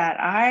is that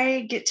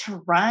I get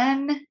to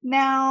run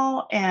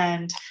now,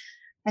 and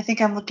I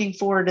think I'm looking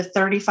forward to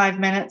 35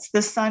 minutes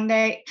this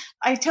Sunday.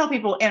 I tell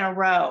people in a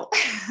row.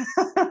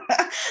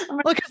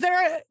 Well, because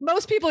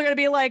most people are going to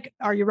be like,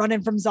 "Are you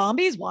running from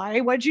zombies? Why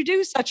would you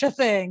do such a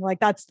thing?" Like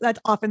that's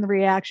often the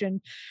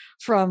reaction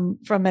from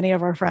many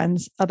of our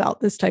friends about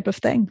this type of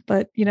thing.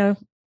 But you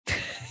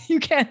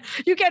can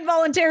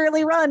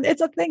voluntarily run.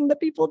 It's a thing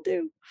that people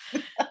do.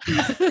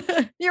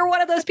 You're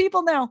one of those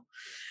people now.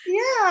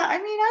 Yeah, I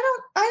mean,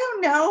 I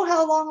don't know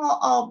how long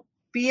I'll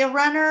be a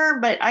runner,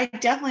 but I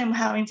definitely am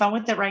having fun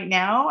with it right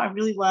now. I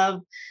really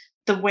love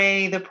the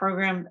way the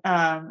program,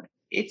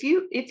 if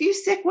you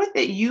stick with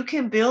it, you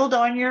can build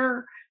on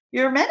your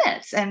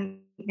minutes. And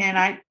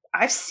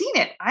I've seen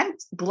it. I'm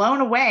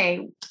blown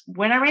away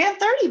when I ran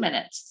 30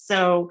 minutes.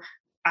 So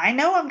I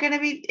know I'm going to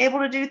be able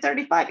to do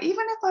 35,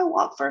 even if I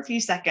walk for a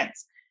few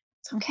seconds.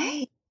 It's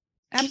okay.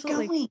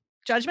 Absolutely. Keep going.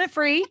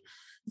 Judgment-free.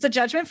 It's a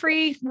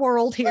judgment-free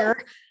world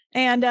here.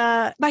 And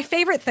my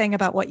favorite thing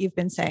about what you've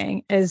been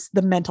saying is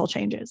the mental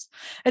changes.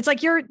 It's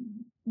like your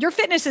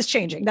fitness is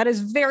changing. That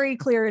is very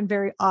clear and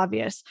very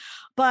obvious.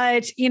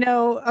 But,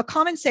 a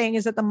common saying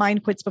is that the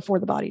mind quits before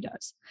the body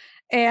does.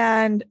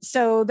 And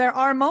so there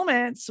are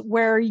moments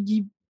where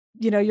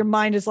your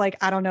mind is like,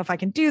 I don't know if I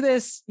can do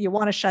this. You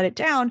want to shut it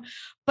down,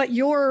 but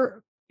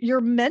your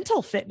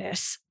mental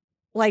fitness,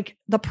 like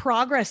the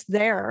progress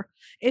there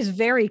is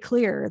very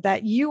clear,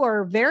 that you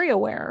are very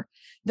aware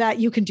that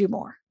you can do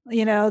more.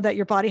 That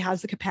your body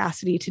has the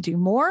capacity to do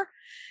more.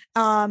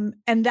 And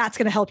that's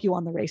going to help you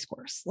on the race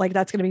course. Like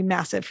that's going to be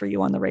massive for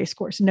you on the race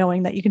course,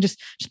 knowing that you can just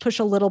push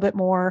a little bit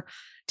more,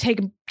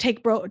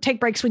 take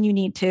breaks when you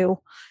need to,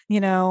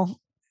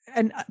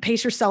 and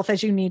pace yourself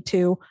as you need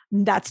to.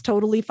 That's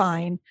totally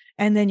fine.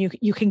 And then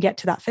you can get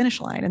to that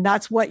finish line. And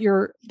that's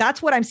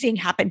what I'm seeing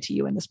happen to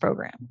you in this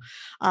program,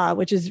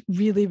 which is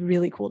really,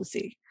 really cool to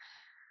see.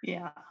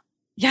 Yeah.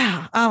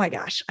 Yeah. Oh my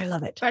gosh. I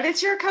love it. But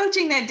it's your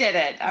coaching that did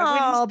it.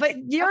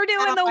 But you're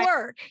doing the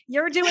work.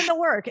 You're doing the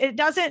work. It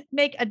doesn't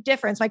make a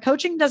difference. My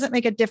coaching doesn't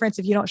make a difference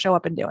if you don't show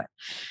up and do it.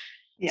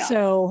 Yeah.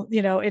 So,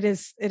 it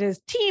is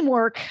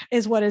teamwork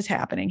is what is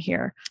happening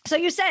here. So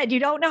you said you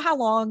don't know how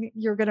long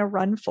you're going to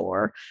run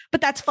for,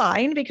 but that's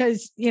fine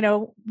because,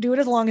 do it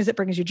as long as it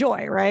brings you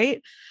joy,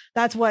 right?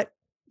 That's what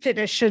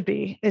fitness should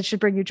be. It should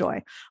bring you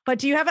joy. But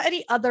do you have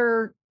any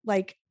other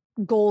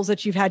goals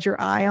that you've had your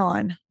eye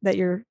on that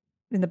you're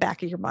in the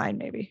back of your mind,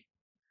 maybe?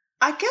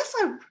 I guess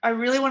I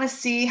really want to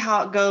see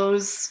how it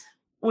goes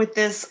with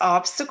this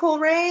obstacle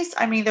race.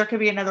 I mean, there could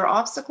be another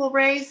obstacle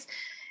race.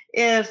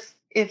 If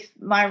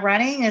my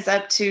running is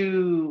up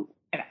to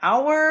an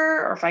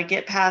hour, or if I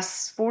get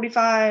past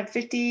 45,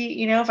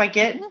 50, if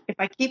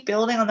I keep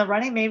building on the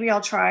running, maybe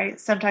I'll try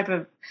some type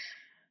of,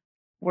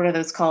 what are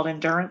those called?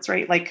 Endurance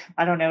rate? Like,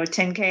 I don't know, a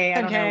 10K.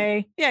 I don't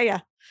know. Yeah.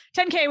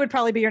 10K would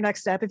probably be your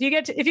next step. If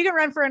you can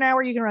run for an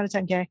hour, you can run a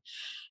 10K.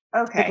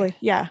 Okay. Typically.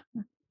 Yeah.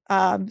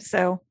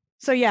 So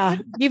yeah,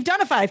 you've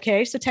done a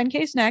 5K, so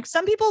 10K is next.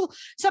 Some people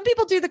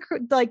do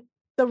the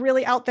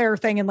really out there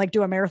thing and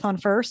do a marathon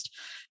first,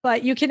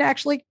 but you can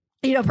actually,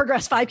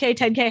 progress 5K,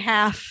 10K,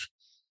 half,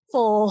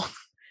 full,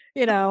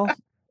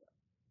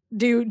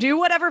 do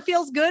whatever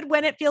feels good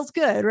when it feels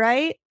good.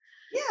 Right.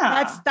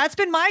 Yeah. That's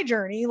been my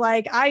journey.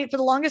 For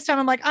the longest time,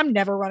 I'm like, I'm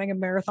never running a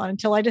marathon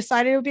until I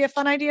decided it would be a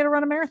fun idea to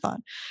run a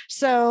marathon.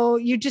 So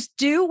you just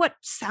do what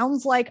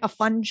sounds like a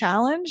fun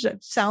challenge,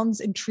 that sounds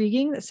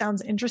intriguing, that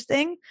sounds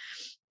interesting.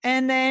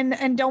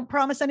 And don't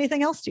promise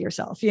anything else to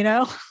yourself,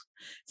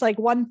 It's like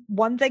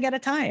one thing at a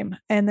time,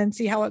 and then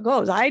see how it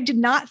goes. I did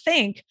not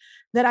think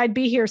that I'd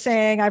be here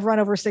saying I've run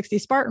over 60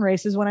 Spartan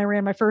races when I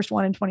ran my first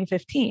one in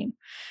 2015,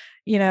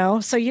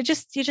 so you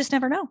just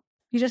never know.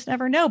 You just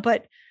never know.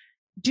 But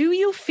do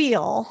you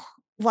feel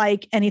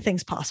like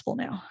anything's possible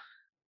now?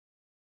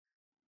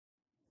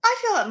 I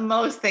feel that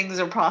most things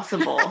are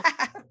possible.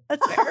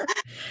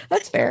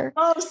 That's fair.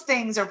 Most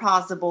things are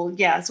possible.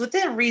 Yes.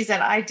 Within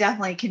reason, I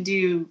definitely can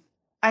do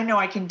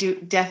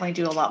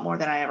a lot more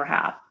than I ever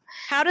have.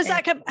 How does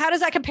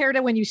that compare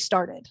to when you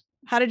started?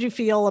 How did you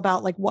feel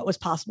about what was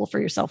possible for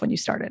yourself when you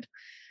started?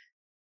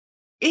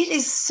 It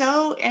is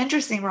so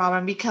interesting,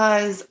 Robin,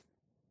 because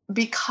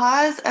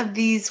of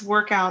these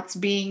workouts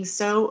being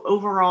so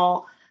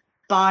overall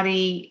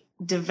body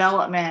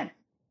development,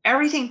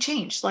 everything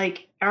changed.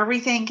 Like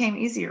everything came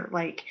easier.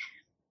 Like,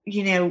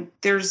 you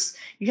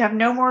have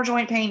no more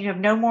joint pain. You have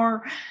no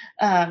more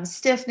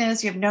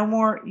stiffness. You have no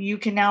more, you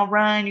can now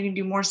run, you can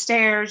do more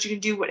stairs, you can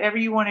do whatever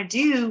you want to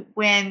do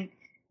when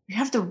you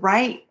have the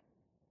right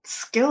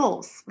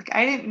skills. Like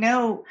I didn't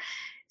know,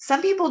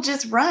 some people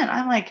just run.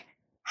 I'm like,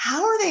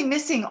 how are they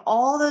missing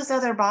all those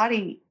other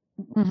body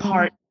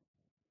parts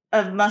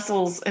of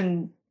muscles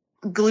and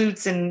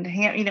glutes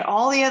and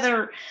all the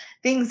other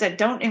things that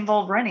don't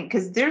involve running?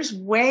 Because there's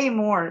way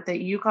more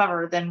that you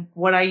cover than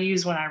what I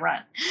use when I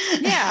run.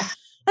 Yeah.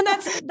 And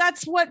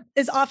that's what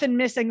is often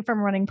missing from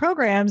running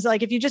programs.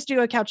 Like if you just do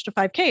a Couch to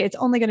 5K, it's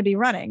only going to be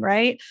running,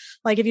 right?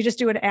 Like if you just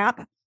do an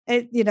app,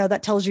 that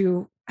tells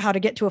you how to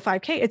get to a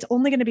 5K, it's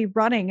only going to be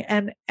running.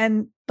 And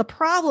the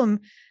problem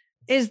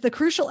is the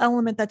crucial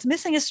element that's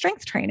missing is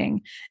strength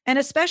training. And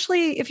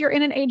especially if you're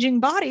in an aging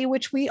body,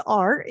 which we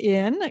are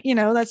in,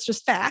 that's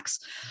just facts.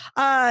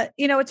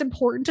 It's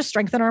important to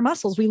strengthen our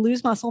muscles. We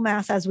lose muscle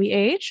mass as we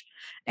age.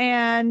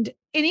 And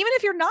even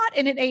if you're not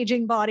in an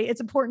aging body,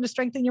 it's important to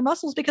strengthen your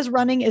muscles because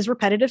running is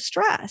repetitive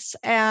stress.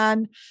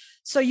 And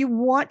so you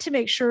want to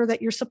make sure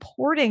that you're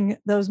supporting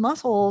those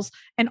muscles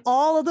and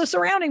all of the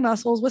surrounding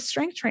muscles with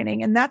strength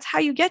training. And that's how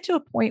you get to a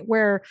point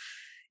where,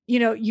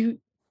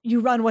 you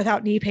run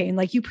without knee pain.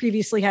 Like you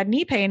previously had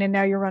knee pain and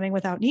now you're running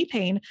without knee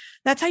pain.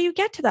 That's how you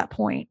get to that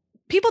point.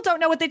 People don't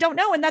know what they don't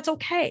know, and that's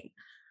okay.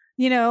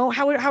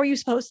 How are you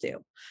supposed to?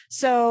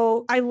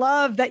 So I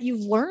love that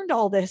you've learned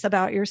all this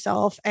about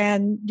yourself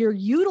and you're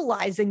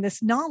utilizing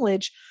this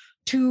knowledge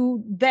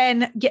to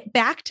then get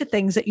back to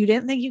things that you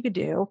didn't think you could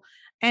do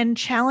and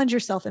challenge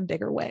yourself in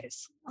bigger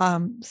ways.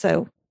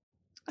 So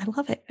I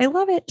love it. I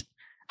love it.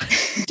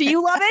 Do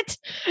you love it?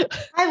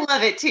 I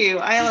love it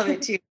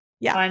too.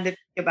 Yeah. Fun to think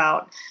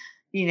about,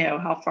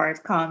 how far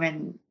I've come,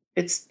 and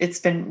it's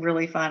been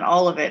really fun.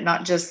 All of it,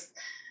 not just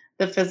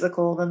the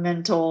physical, the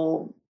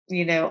mental,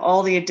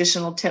 all the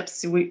additional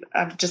tips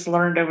I've just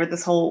learned over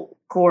this whole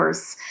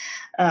course.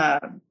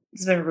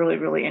 It's been really,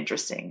 really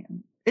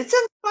interesting. It's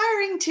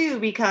inspiring too,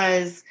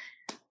 because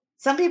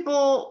some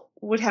people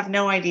would have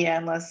no idea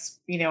unless,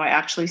 I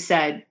actually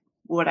said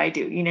what I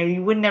do.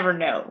 You would never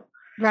know.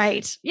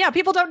 Right. Yeah.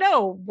 People don't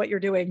know what you're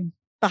doing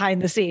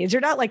behind the scenes.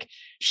 You're not like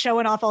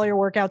showing off all your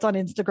workouts on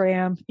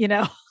Instagram,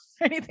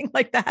 anything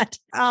like that.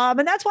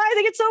 And that's why I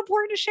think it's so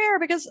important to share,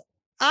 because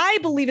I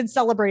believe in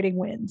celebrating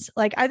wins.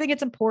 Like, I think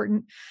it's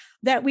important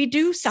that we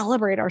do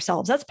celebrate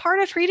ourselves. That's part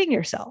of treating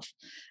yourself,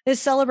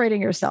 is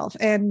celebrating yourself.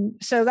 And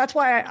so that's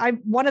why I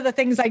one of the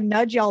things I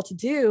nudge y'all to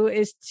do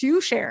is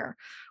to share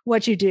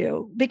what you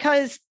do,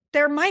 because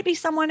there might be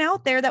someone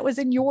out there that was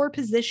in your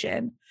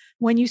position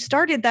when you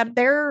started, that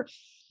they're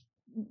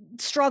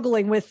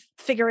struggling with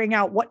figuring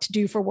out what to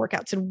do for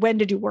workouts and when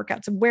to do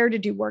workouts and where to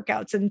do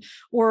workouts, and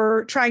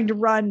or trying to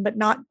run, but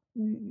not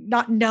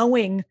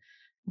knowing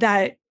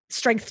that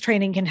strength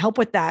training can help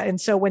with that. And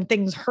so when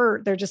things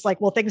hurt, they're just like,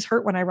 well, things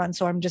hurt when I run,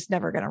 so I'm just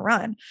never going to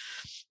run,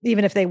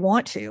 even if they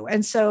want to.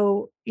 And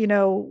so,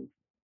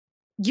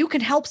 you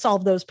can help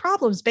solve those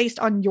problems based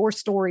on your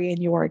story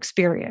and your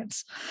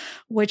experience,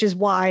 which is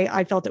why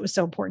I felt it was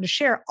so important to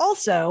share.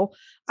 Also,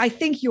 I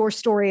think your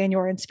story and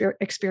your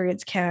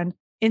experience can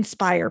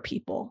inspire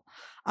people,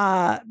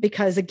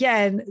 because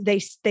again,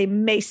 they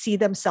may see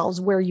themselves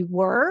where you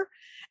were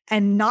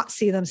and not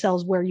see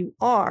themselves where you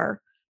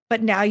are,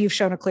 but now you've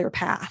shown a clear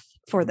path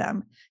for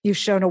them. You've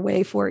shown a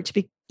way for it to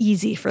be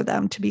easy for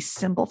them, to be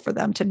simple for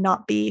them, to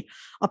not be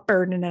a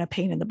burden and a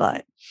pain in the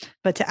butt,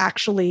 but to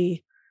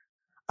actually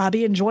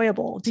be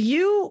enjoyable. Do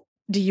you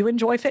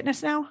enjoy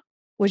fitness now?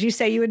 Would you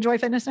say you enjoy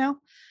fitness now?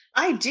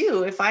 I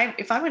do. If I'm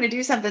going to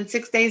do something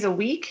 6 days a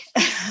week,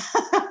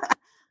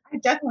 I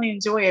definitely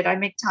enjoy it. I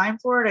make time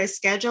for it. I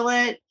schedule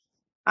it.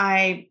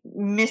 I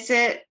miss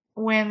it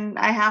when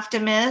I have to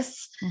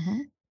miss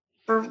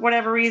for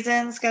whatever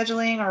reason,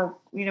 scheduling or,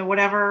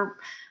 whatever,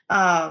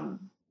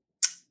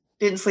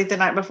 didn't sleep the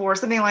night before,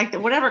 something like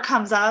that, whatever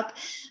comes up.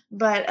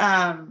 But,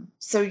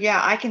 so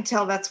yeah, I can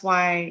tell that's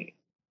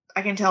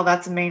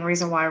the main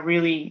reason why I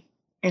really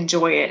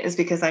enjoy it, is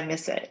because I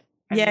miss it.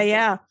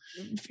 Yeah.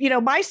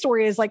 My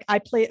story is like,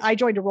 I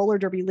joined a roller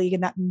derby league,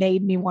 and that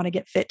made me want to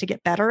get fit to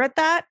get better at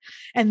that.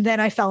 And then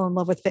I fell in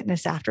love with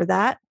fitness after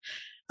that.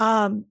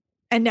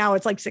 And now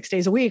it's like 6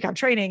 days a week I'm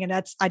training,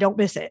 and I don't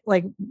miss it.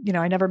 Like,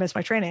 I never miss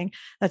my training.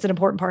 That's an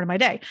important part of my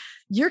day.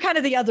 You're kind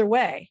of the other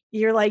way.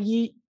 You're like,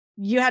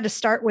 you had to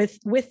start with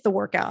the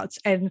workouts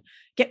and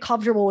get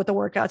comfortable with the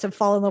workouts and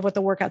fall in love with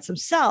the workouts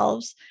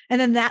themselves.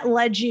 And then that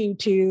led you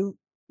to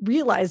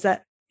realize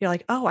that you're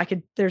like, oh,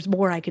 there's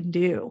more I can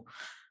do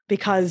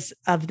because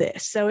of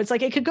this. So it's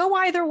like, it could go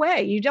either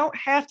way. You don't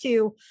have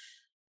to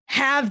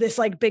have this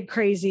like big,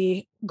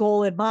 crazy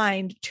goal in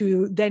mind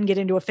to then get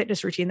into a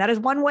fitness routine. That is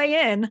one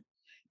way in,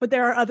 but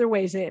there are other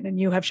ways in, and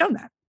you have shown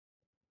that.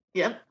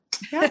 Yep.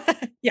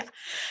 Yeah.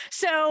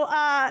 So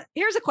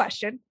here's a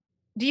question.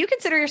 Do you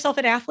consider yourself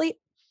an athlete?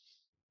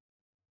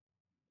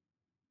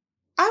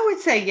 I would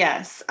say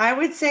yes. I'm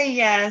a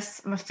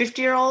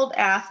 50-year-old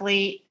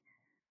athlete,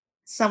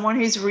 someone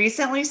who's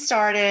recently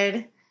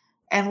started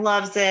and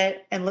loves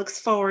it and looks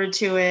forward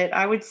to it,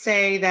 I would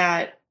say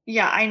that,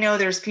 yeah, I know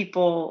there's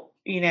people,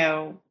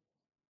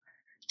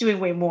 doing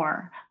way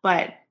more,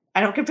 but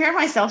I don't compare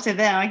myself to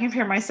them. I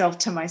compare myself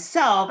to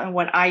myself and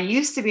what I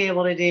used to be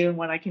able to do and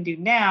what I can do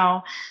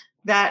now.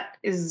 That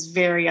is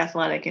very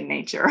athletic in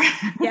nature.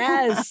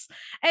 Yes.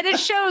 And it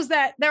shows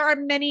that there are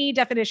many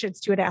definitions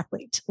to an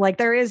athlete. Like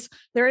there is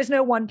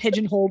no one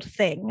pigeonholed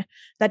thing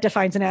that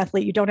defines an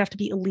athlete. You don't have to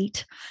be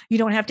elite. You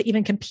don't have to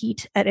even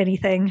compete at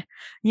anything,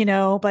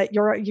 but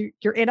you're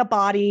in a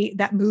body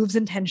that moves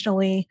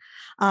intentionally,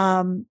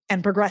 and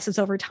progresses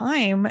over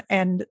time.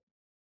 And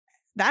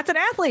that's an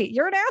athlete.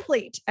 You're an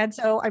athlete. And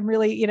so I'm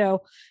really, it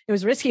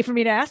was risky for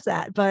me to ask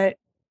that, but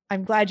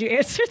I'm glad you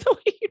answered the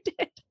way you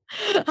did.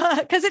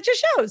 Because it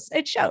just shows.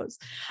 It shows.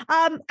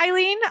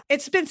 Eileen,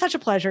 it's been such a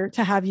pleasure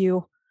to have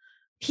you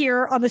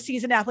here on the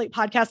Seasoned Athlete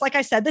podcast. Like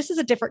I said, this is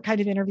a different kind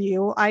of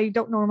interview. I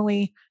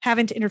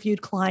haven't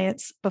interviewed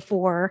clients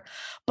before,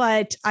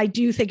 but I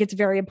do think it's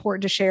very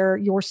important to share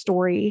your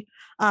story,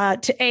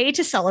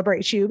 to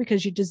celebrate you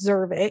because you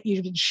deserve it.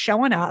 You've been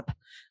showing up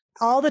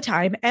all the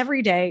time,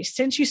 every day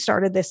since you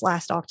started this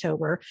last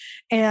October,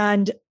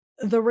 and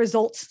the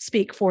results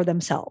speak for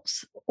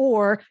themselves,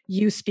 or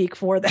you speak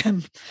for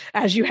them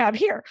as you have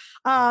here.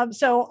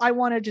 So I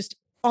want to just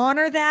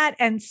honor that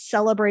and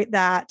celebrate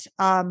that,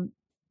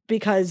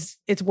 because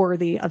it's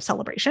worthy of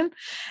celebration.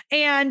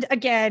 And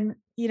again,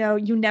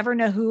 you never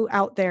know who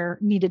out there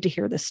needed to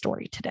hear this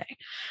story today.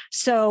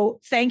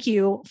 So thank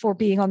you for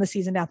being on the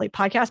Seasoned Athlete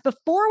podcast.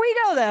 Before we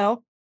go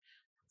though,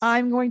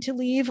 I'm going to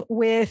leave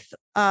with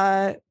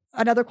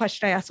another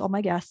question I ask all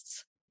my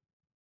guests.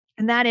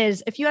 And that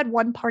is, if you had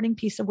one parting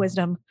piece of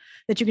wisdom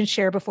that you can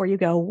share before you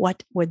go,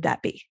 what would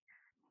that be?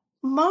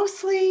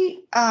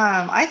 Mostly,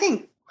 I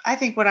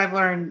think what I've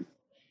learned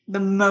the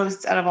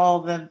most out of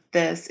all of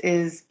this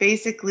is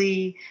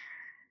basically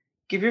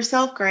give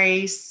yourself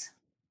grace,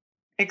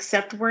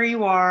 accept where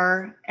you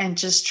are, and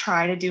just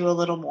try to do a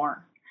little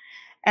more.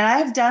 And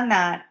I've done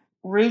that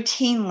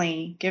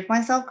routinely. Give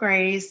myself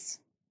grace,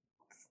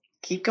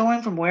 keep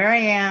going from where I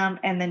am,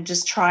 and then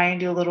just try and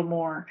do a little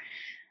more.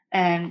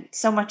 And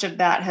so much of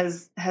that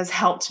has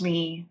helped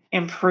me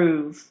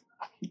improve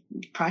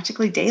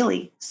practically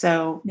daily.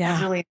 So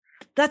yeah,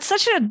 that's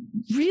such a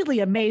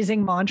really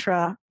amazing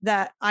mantra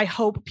that I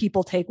hope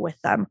people take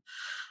with them,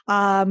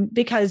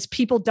 because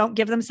people don't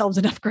give themselves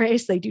enough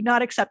grace. They do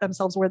not accept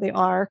themselves where they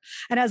are.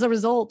 And as a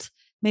result,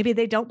 maybe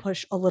they don't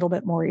push a little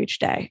bit more each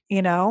day,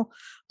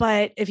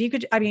 but if you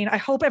could, I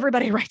hope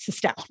everybody writes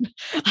this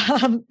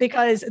down,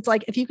 because it's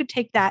like, if you could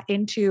take that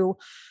into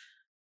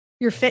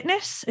your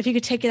fitness, if you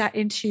could take that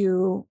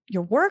into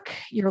your work,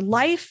 your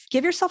life,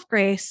 give yourself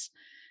grace,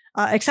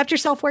 accept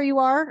yourself where you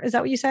are. Is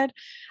that what you said?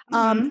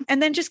 And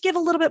then just give a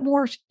little bit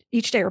more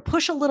each day, or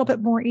push a little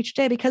bit more each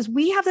day, because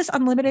we have this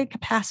unlimited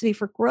capacity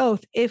for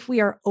growth if we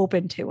are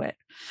open to it.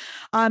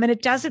 And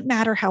it doesn't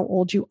matter how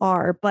old you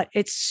are, but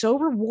it's so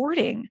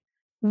rewarding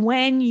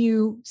when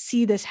you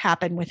see this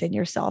happen within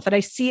yourself. And I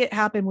see it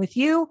happen with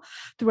you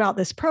throughout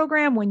this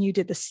program, when you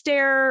did the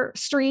stair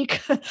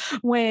streak,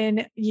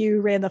 when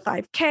you ran the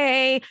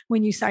 5K,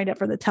 when you signed up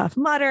for the Tough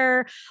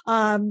Mudder,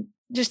 even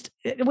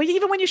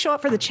when you show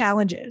up for the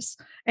challenges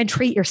and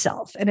treat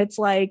yourself. And it's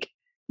like,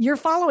 you're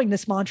following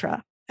this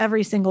mantra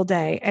every single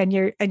day, and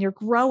you're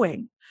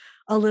growing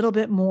a little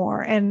bit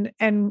more. And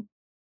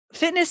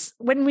fitness,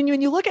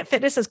 when you look at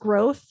fitness as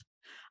growth,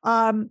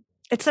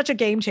 it's such a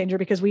game changer,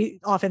 because we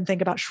often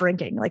think about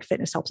shrinking, like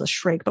fitness helps us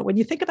shrink. But when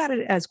you think about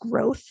it as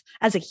growth,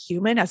 as a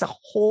human, as a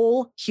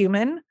whole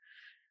human,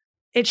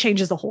 it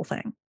changes the whole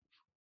thing.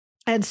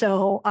 And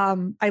so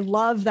I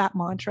love that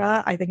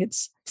mantra. I think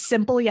it's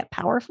simple yet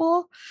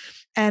powerful.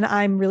 And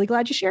I'm really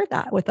glad you shared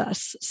that with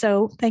us.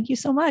 So thank you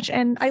so much.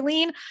 And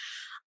Eileen,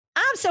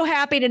 I'm so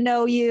happy to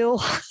know you.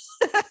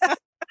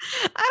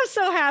 I'm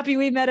so happy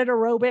we met at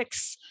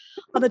aerobics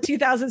on the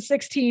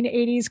 2016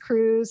 80s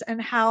cruise,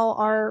 and how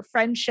our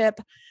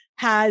friendship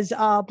has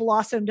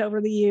blossomed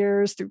over the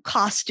years through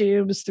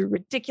costumes, through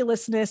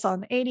ridiculousness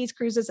on 80s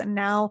cruises, and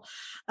now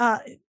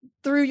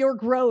through your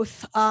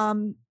growth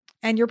and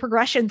your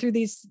progression through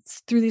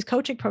these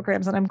coaching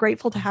programs. And I'm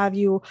grateful to have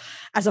you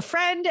as a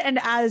friend, and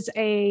as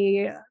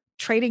a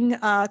training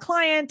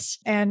client,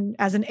 and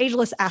as an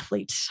ageless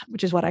athlete,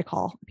 which is what I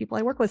call people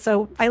I work with.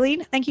 So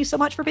Eileen, thank you so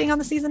much for being on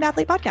the Seasoned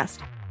Athlete podcast.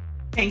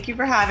 Thank you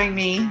for having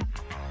me.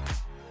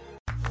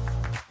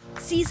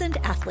 Seasoned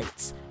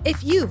athletes,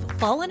 if you've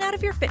fallen out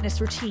of your fitness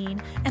routine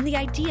and the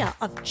idea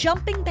of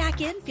jumping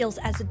back in feels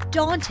as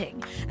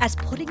daunting as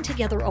putting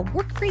together a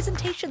work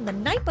presentation the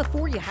night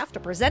before you have to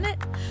present it,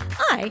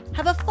 I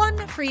have a fun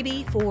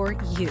freebie for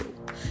you.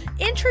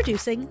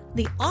 Introducing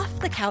the Off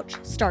the Couch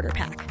Starter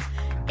Pack.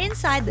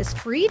 Inside this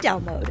free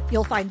download,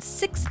 you'll find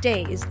 6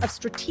 days of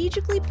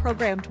strategically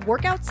programmed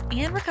workouts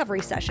and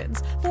recovery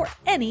sessions for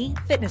any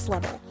fitness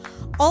level,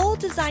 all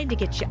designed to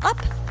get you up,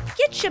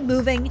 get you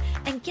moving,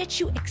 and get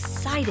you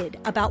excited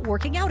about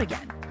working out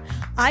again.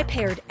 I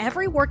paired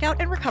every workout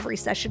and recovery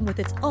session with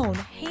its own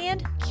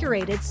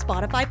hand-curated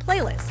Spotify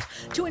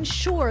playlist to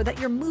ensure that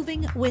you're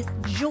moving with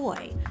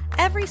joy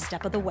every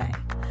step of the way.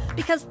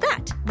 Because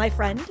that, my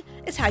friend,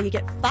 is how you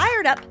get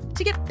fired up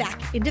to get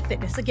back into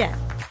fitness again.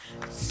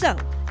 So,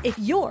 if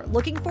you're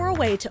looking for a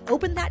way to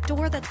open that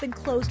door that's been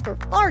closed for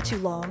far too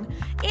long,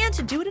 and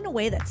to do it in a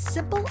way that's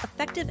simple,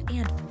 effective,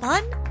 and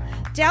fun,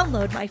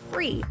 download my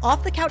free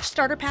Off the Couch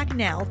Starter Pack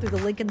now through the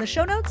link in the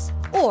show notes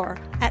or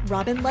at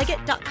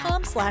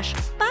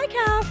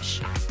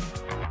robinleggett.com/buycouch.